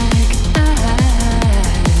like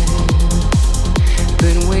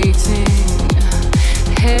been waiting,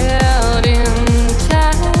 held in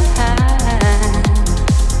time.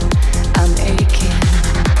 I'm aching,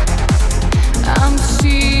 I'm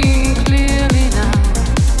seeing clearly now.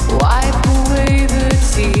 Wipe away the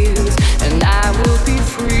tears, and I will be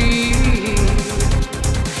free.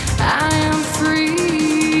 I am free.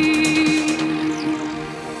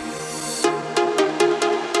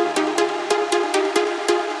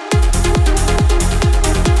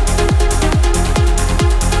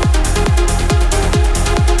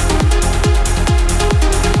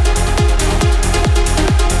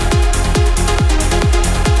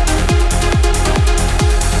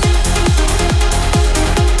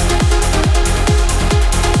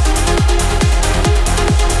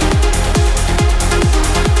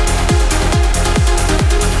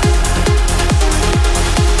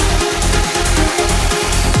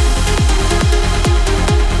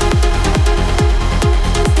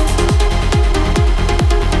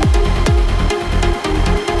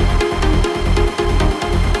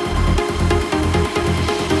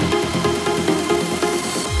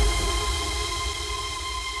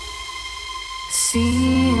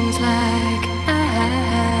 Seems like I've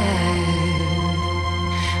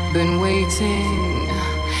been waiting,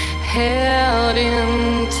 held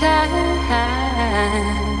in time.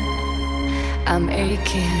 I'm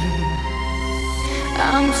aching,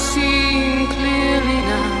 I'm seeing clearly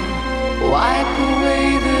now. Wipe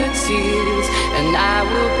away the tears, and I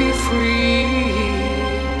will be free.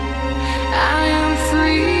 I am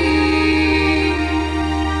free.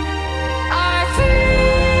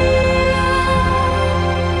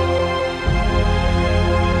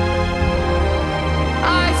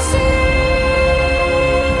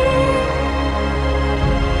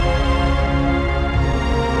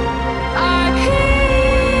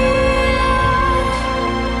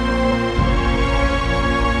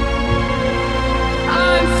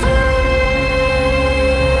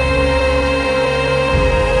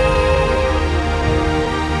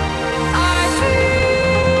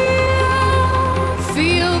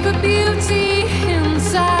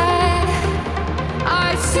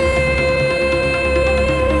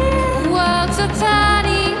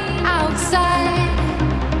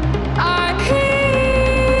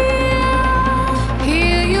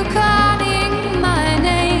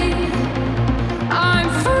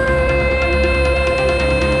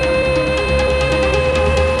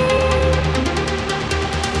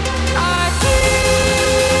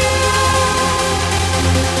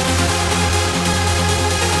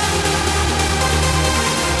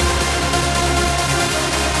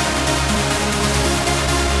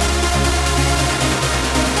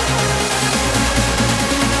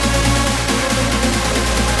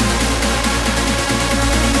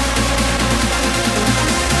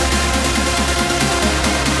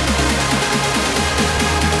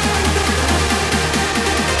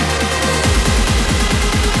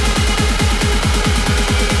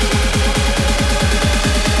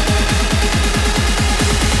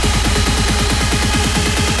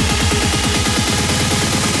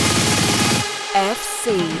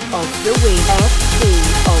 of the week. FC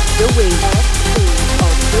of the week. FC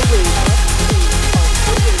of the week. FC of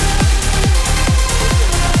the week.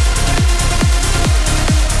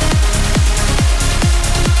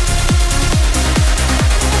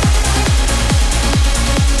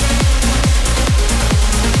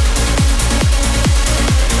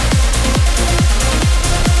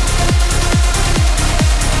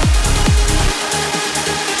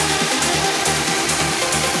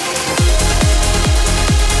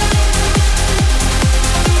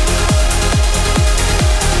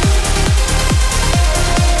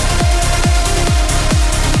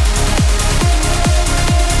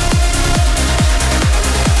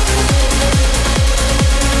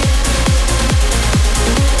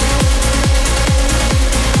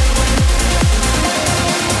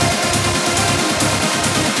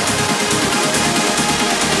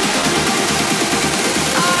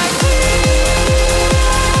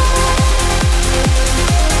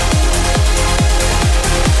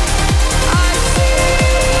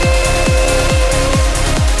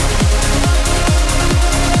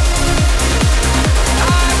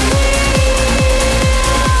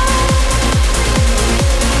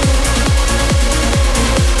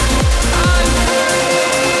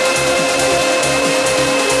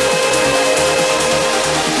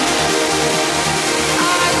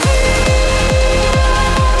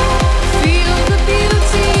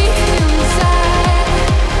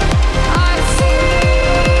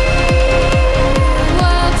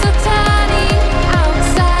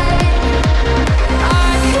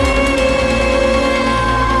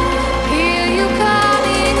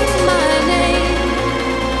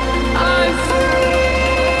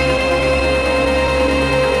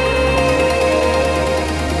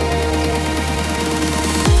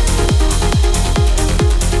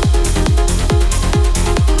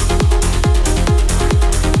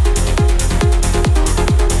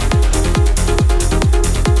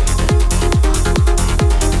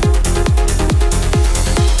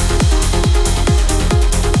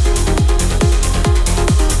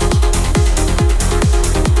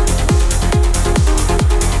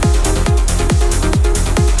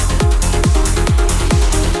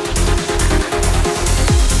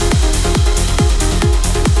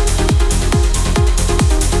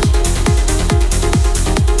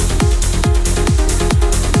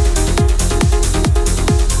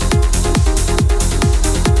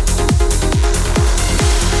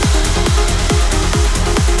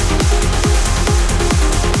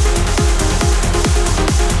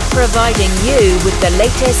 providing you with the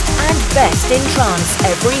latest and best in trance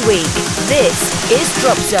every week. This is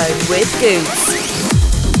DropZone with Goots.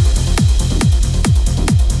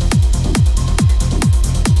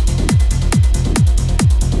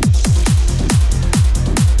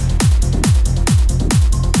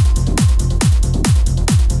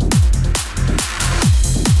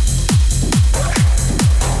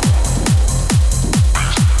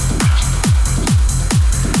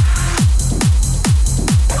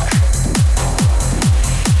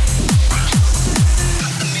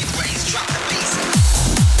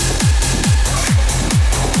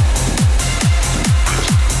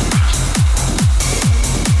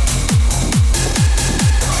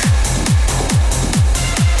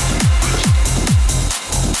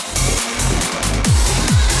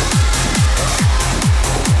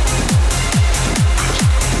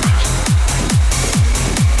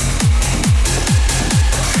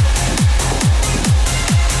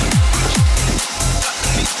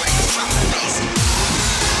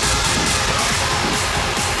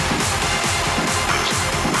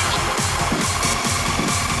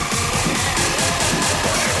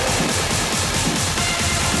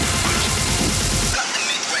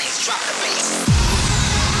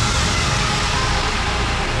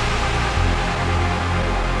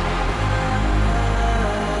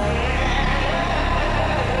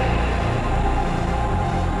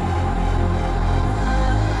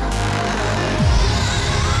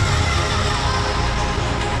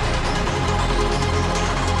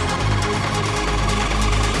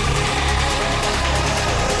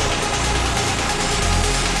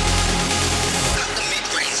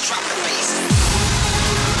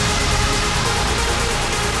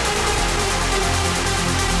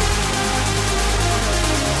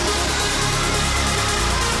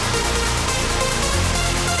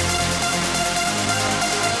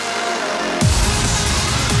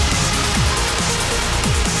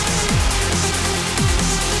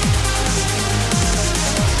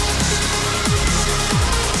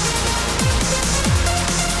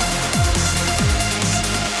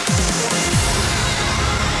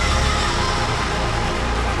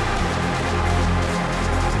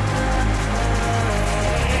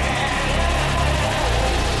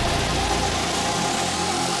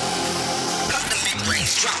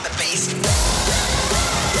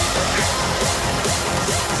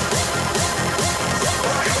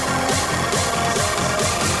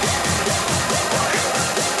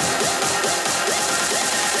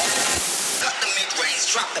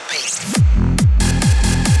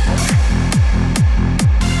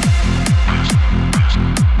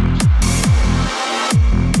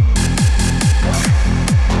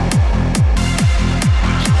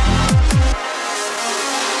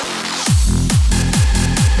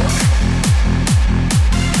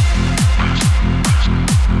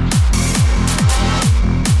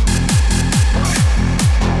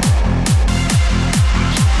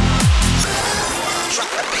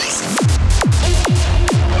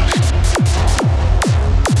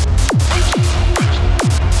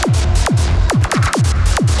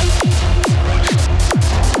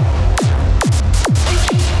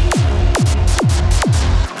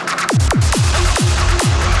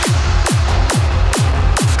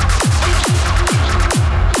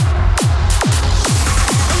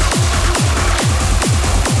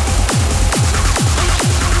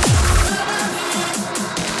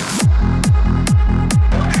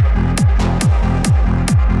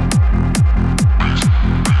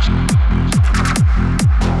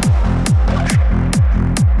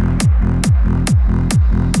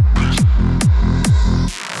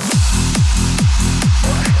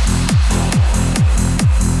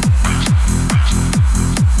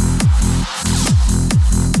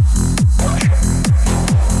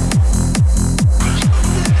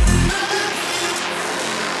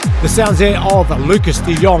 The sounds there of Lucas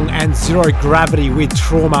de Jong and Zero Gravity with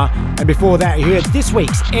Trauma. And before that, you heard this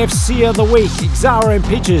week's FC of the Week, Xaro and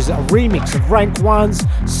Pitches, a remix of Rank 1's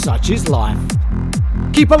Such Is Life.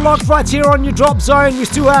 Keep it locked right here on your Drop Zone. We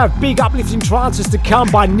still have big uplifting trances to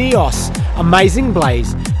come by Neos, Amazing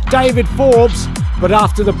Blaze, David Forbes. But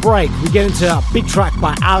after the break, we get into a big track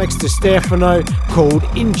by Alex Di Stefano called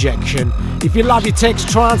Injection. If you love your text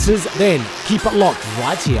trances, then keep it locked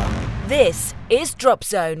right here. This is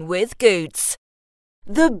DropZone with Goots.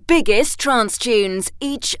 The biggest trance tunes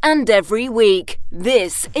each and every week.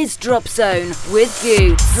 This is DropZone with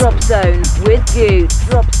Goots. DropZone with Goots.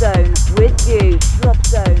 DropZone with Goots.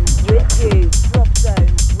 DropZone with Goots.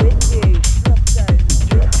 DropZone with Goots. DropZone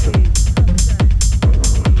with Goots.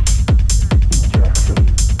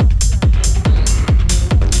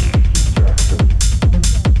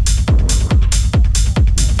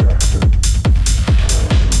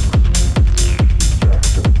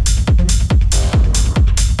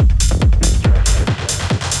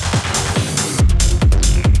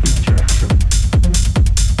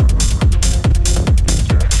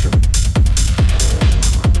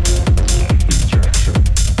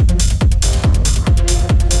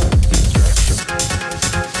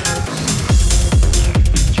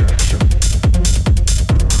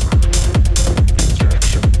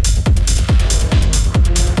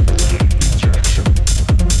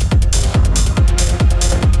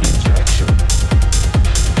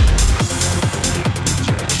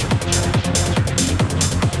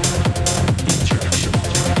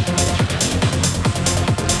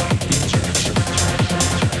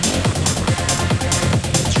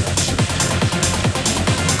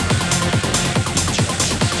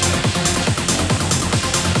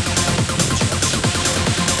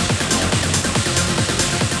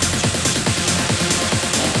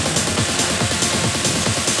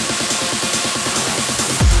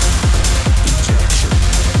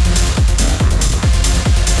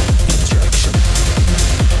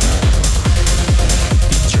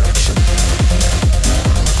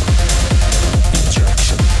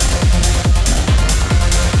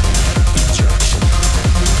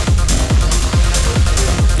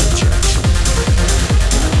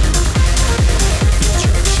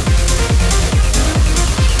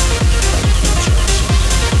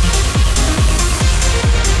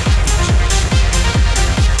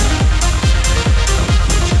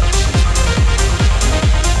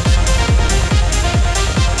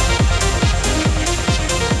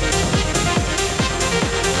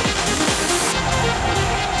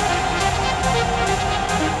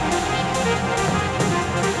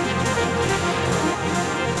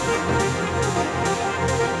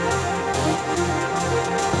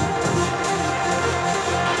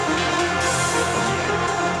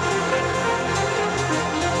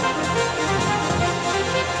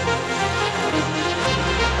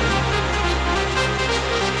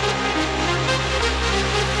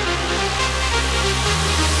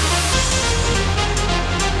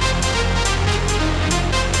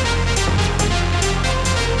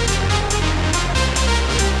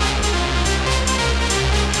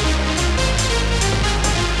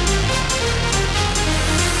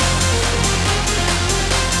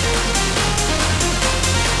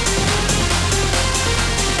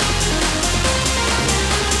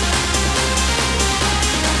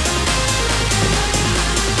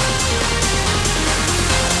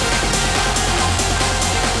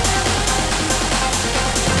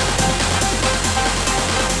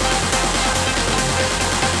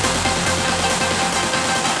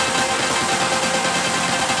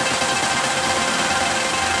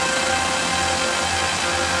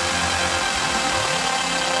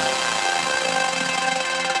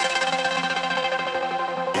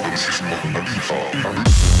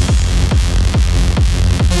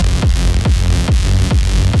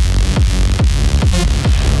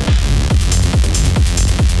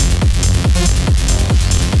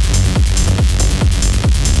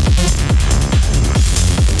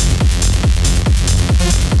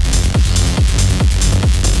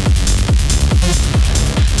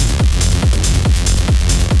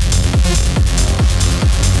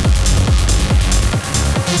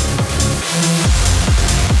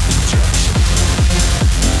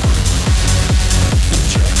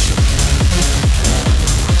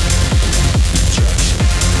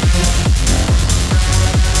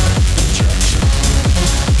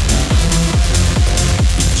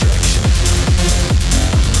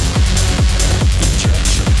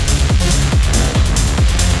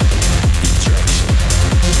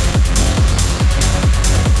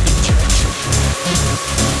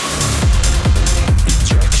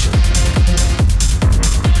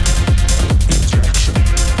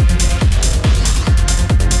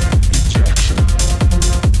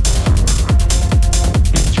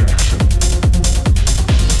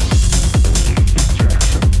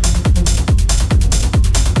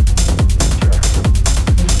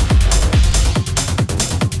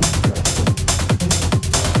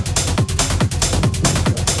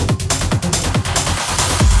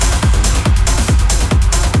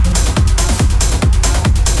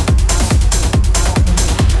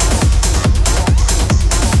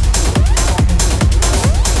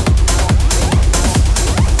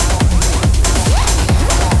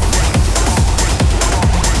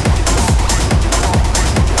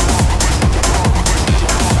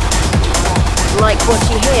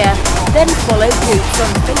 here, then follow Goots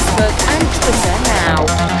on Facebook and Twitter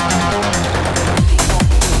now.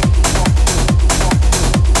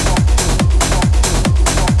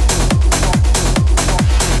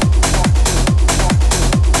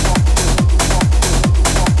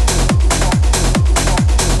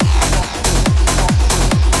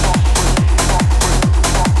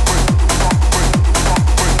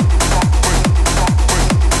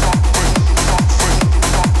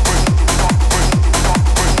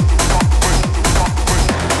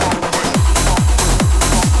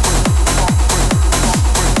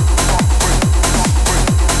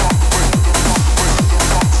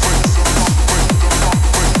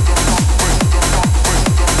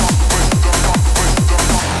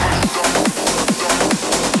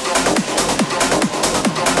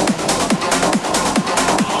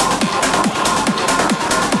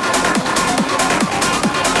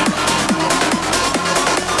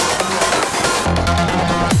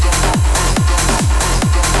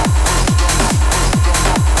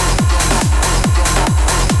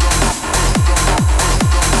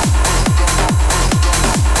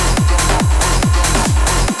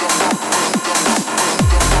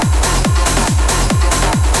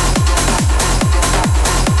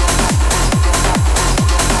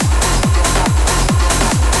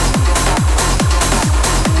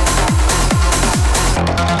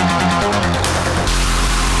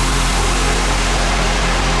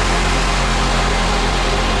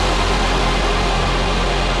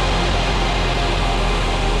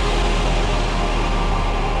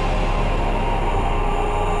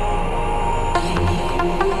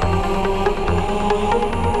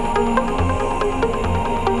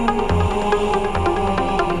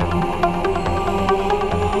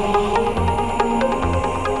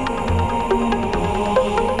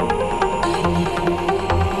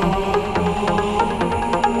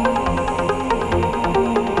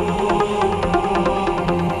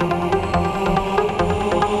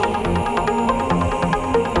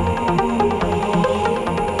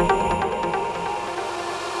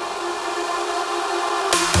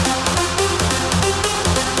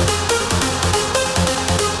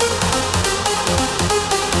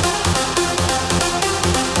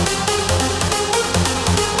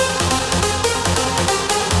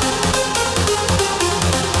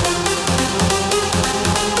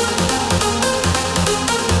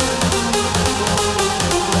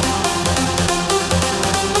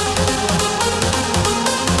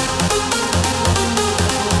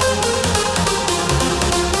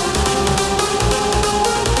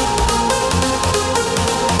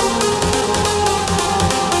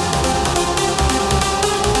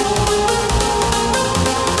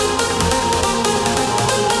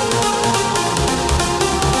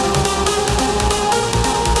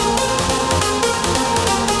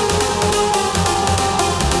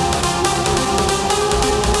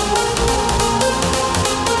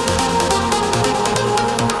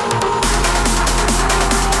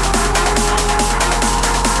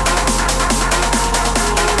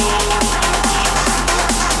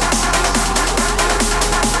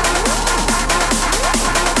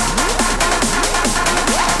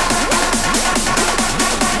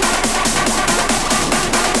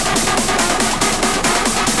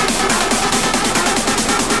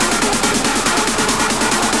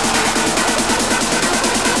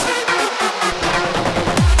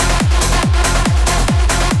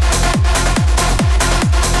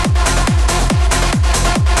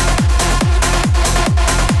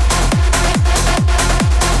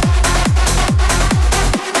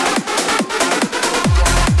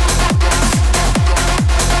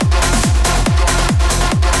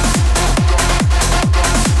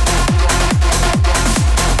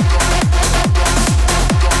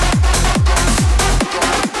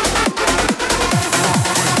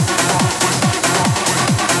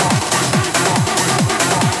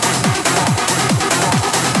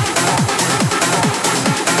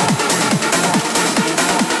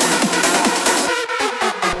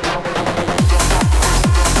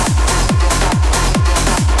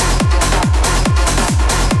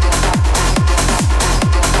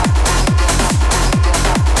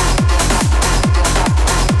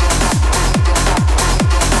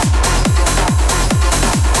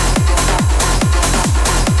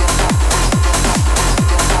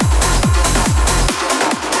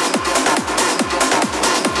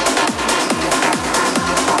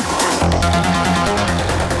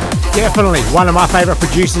 Definitely one of my favourite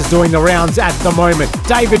producers doing the rounds at the moment.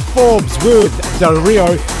 David Forbes with Del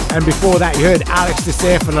Rio, and before that you heard Alex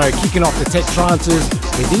DeStefano kicking off the tech trances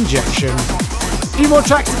with Injection. A few more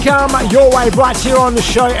tracks to come your way right here on the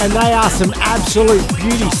show, and they are some absolute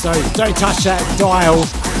beauty, so don't touch that dial.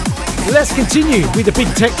 Let's continue with the big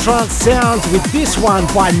tech trance sounds with this one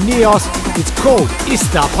by Neos. It's called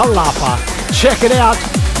Ista Palapa. Check it out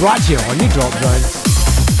right here on your Drop Zone.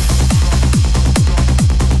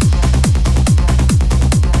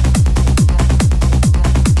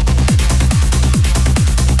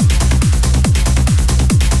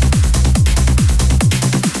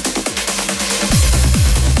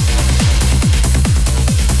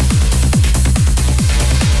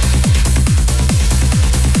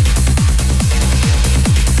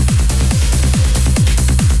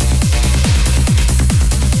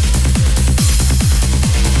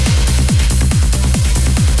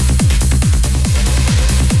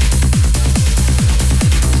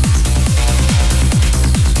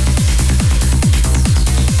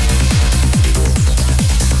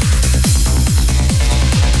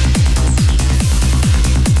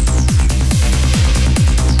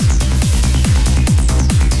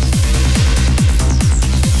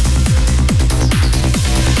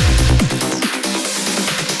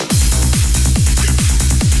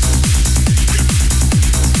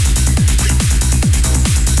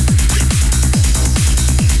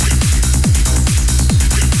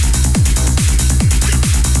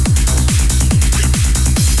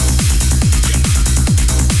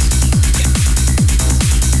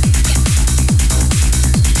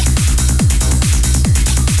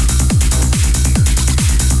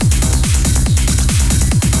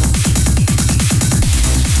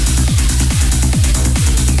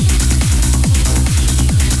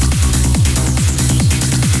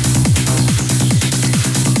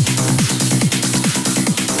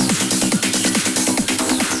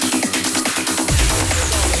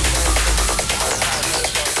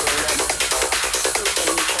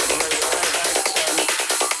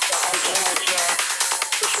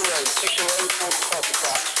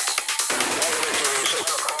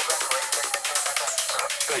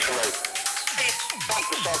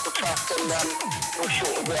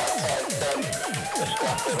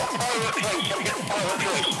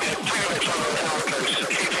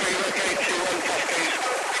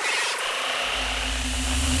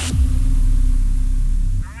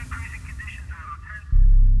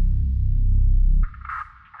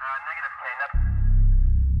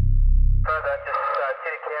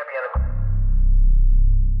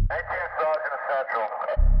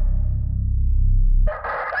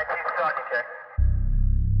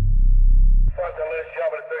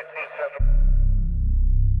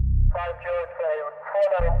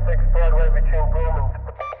 Broadway between Broome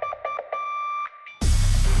and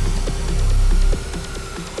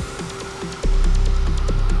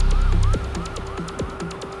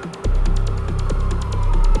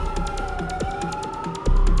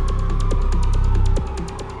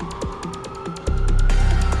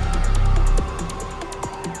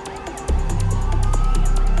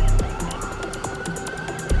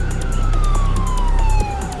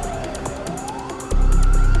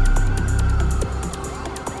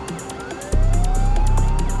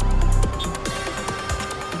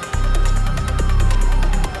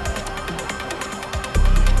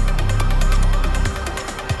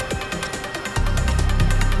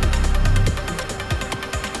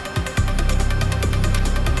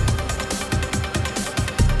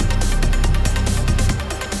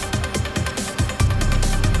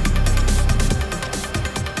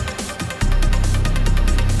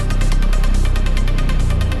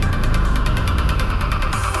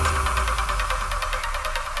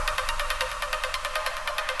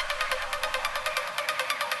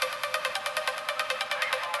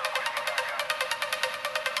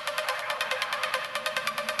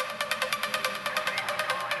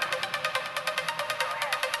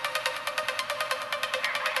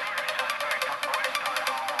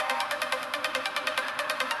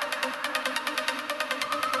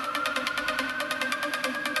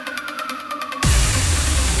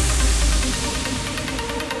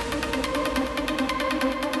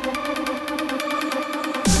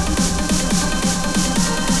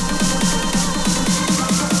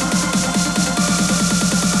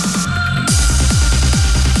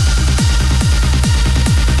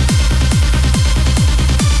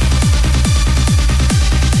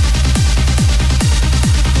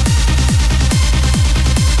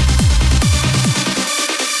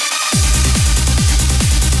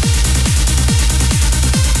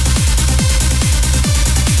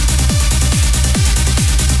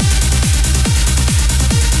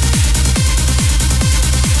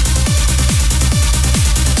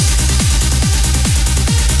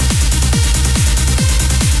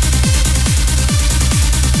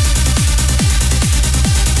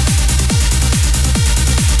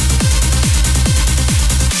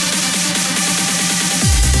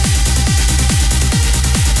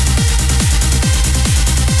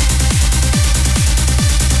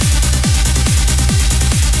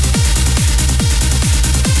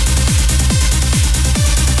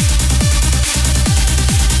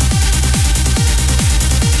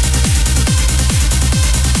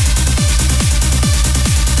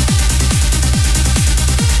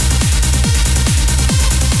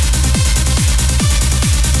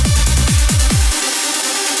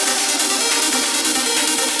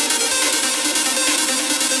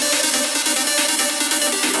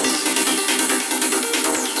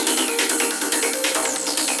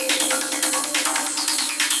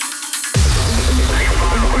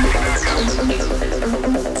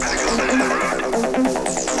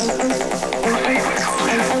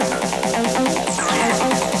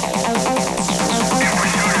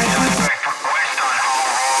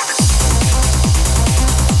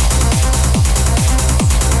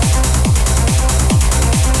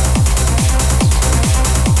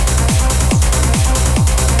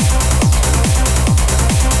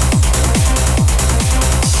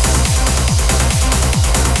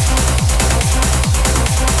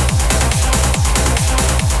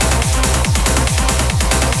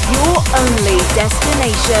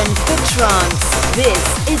destination for trance.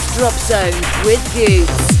 This is DropZone with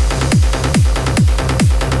Goots.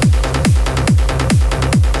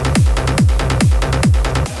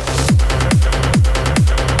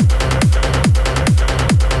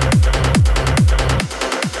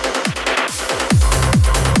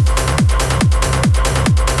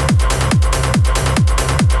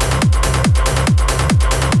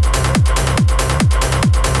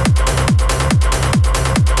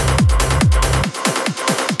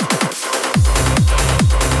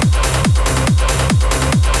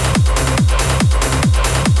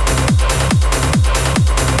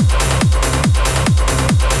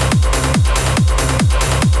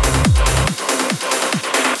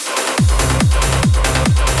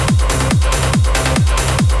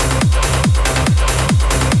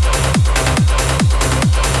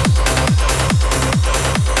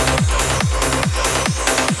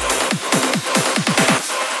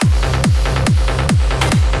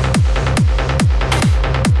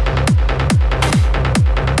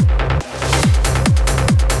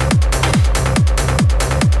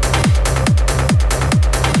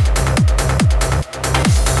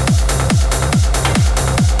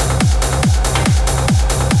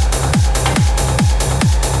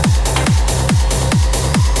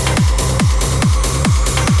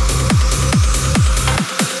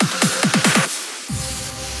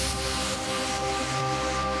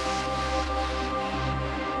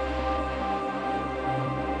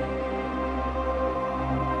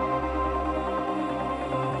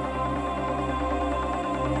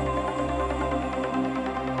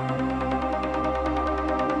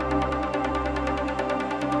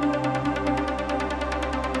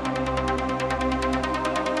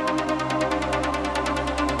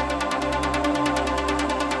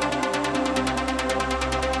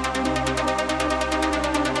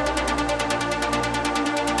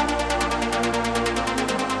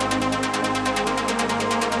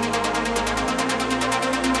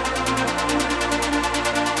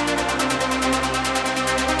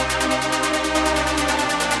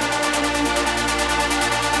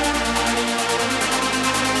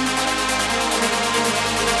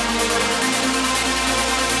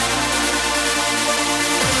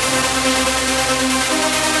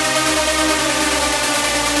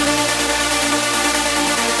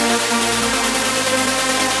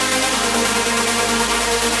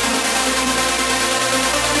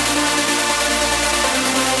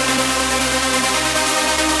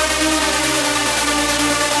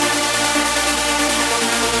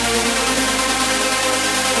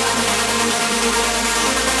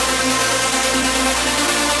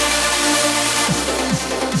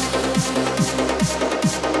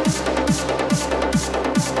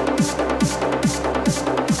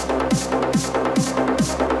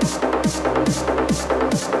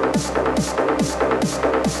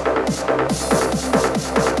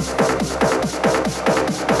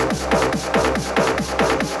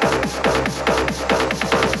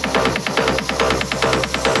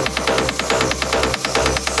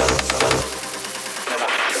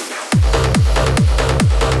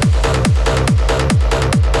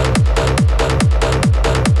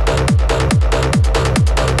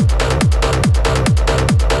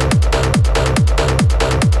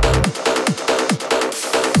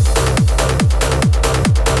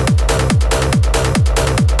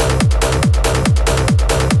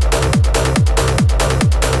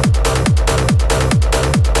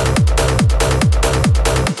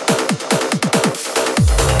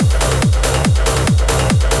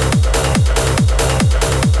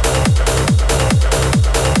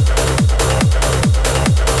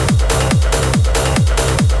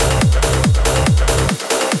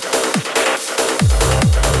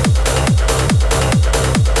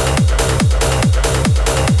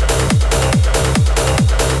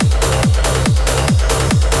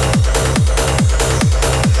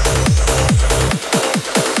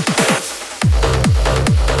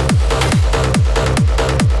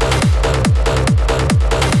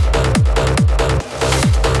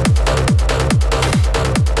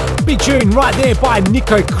 Tune right there by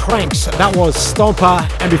Nico Cranks. That was Stomper,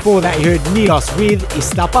 and before that you heard Neos with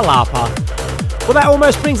Istapalapa. Well, that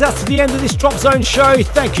almost brings us to the end of this DropZone show.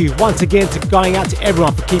 Thank you once again to going out to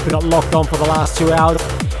everyone for keeping it locked on for the last 2 hours.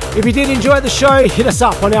 If you did enjoy the show, hit us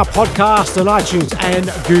up on our podcast on iTunes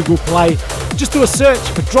and Google Play. Just do a search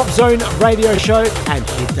for DropZone Radio Show and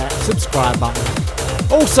hit that subscribe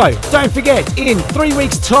button. Also, don't forget, in 3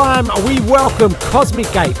 weeks' time, we welcome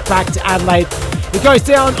Cosmic Gate back to Adelaide. It goes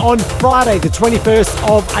down on Friday, the 21st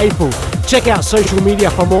of April. Check out social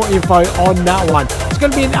media for more info on that one. It's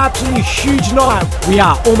going to be an absolutely huge night. We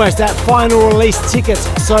are almost at final release tickets,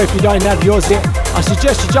 so if you don't have yours yet, I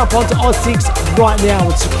suggest you jump onto Odd6 right now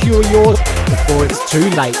and secure yours before it's too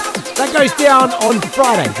late. That goes down on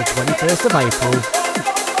Friday, the 21st of April.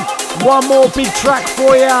 One more big track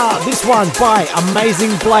for ya. This one by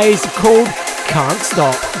Amazing Blaze called Can't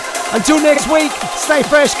Stop. Until next week, stay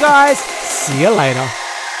fresh, guys. See you later.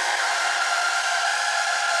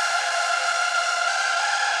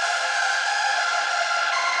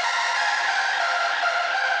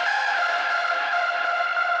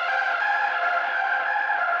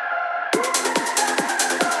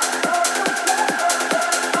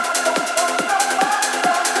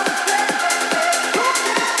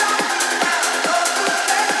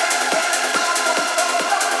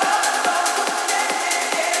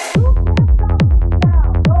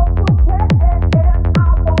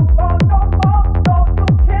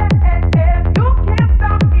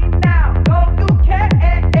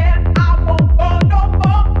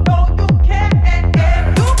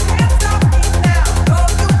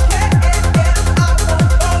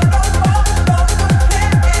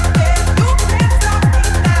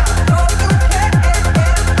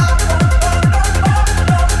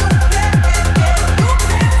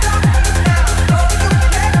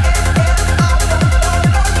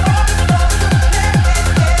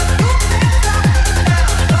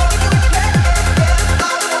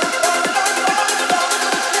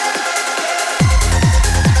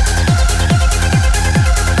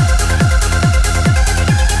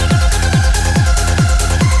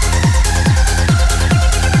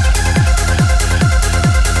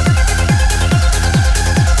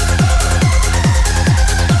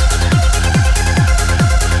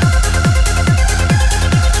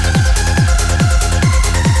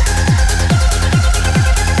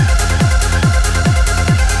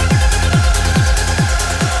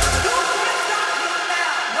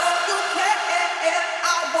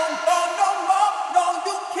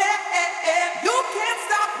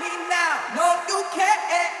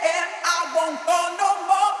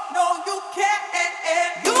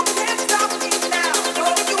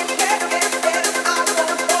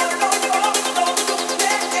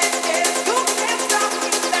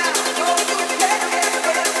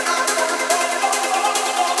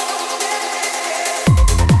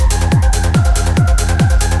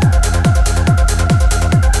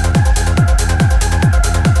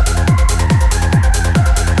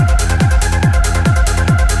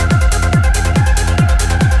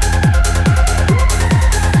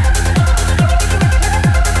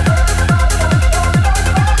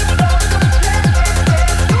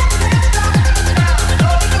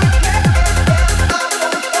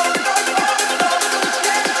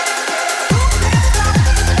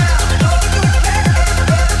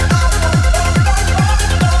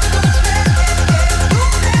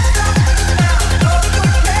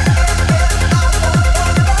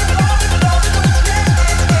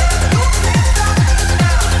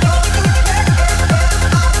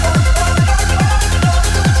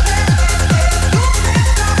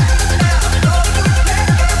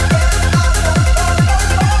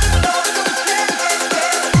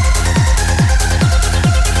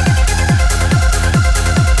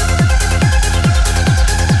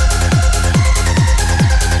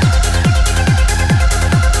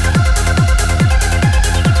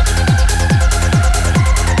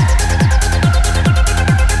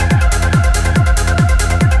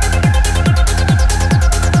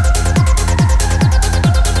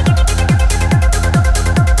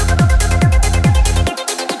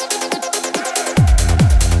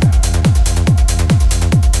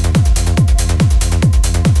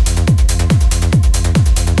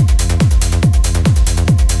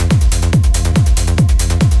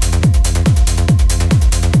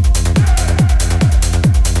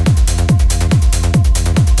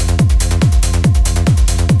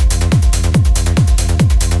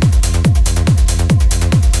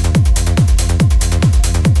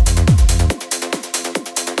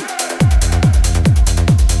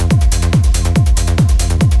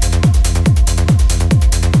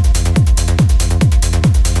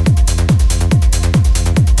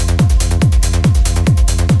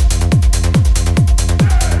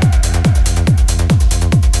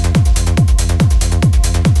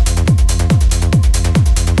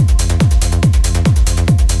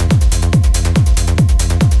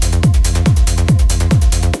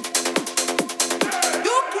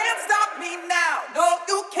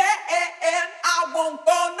 won't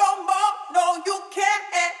go no more. No, you can't.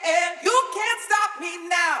 You can't stop me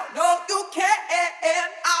now. No, you can't.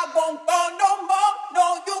 I won't go no more.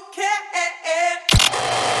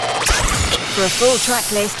 For a full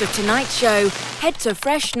track list of tonight's show, head to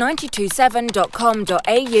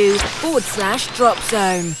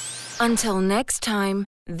fresh927.com.au/DropZone. Until next time,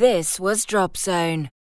 this was DropZone.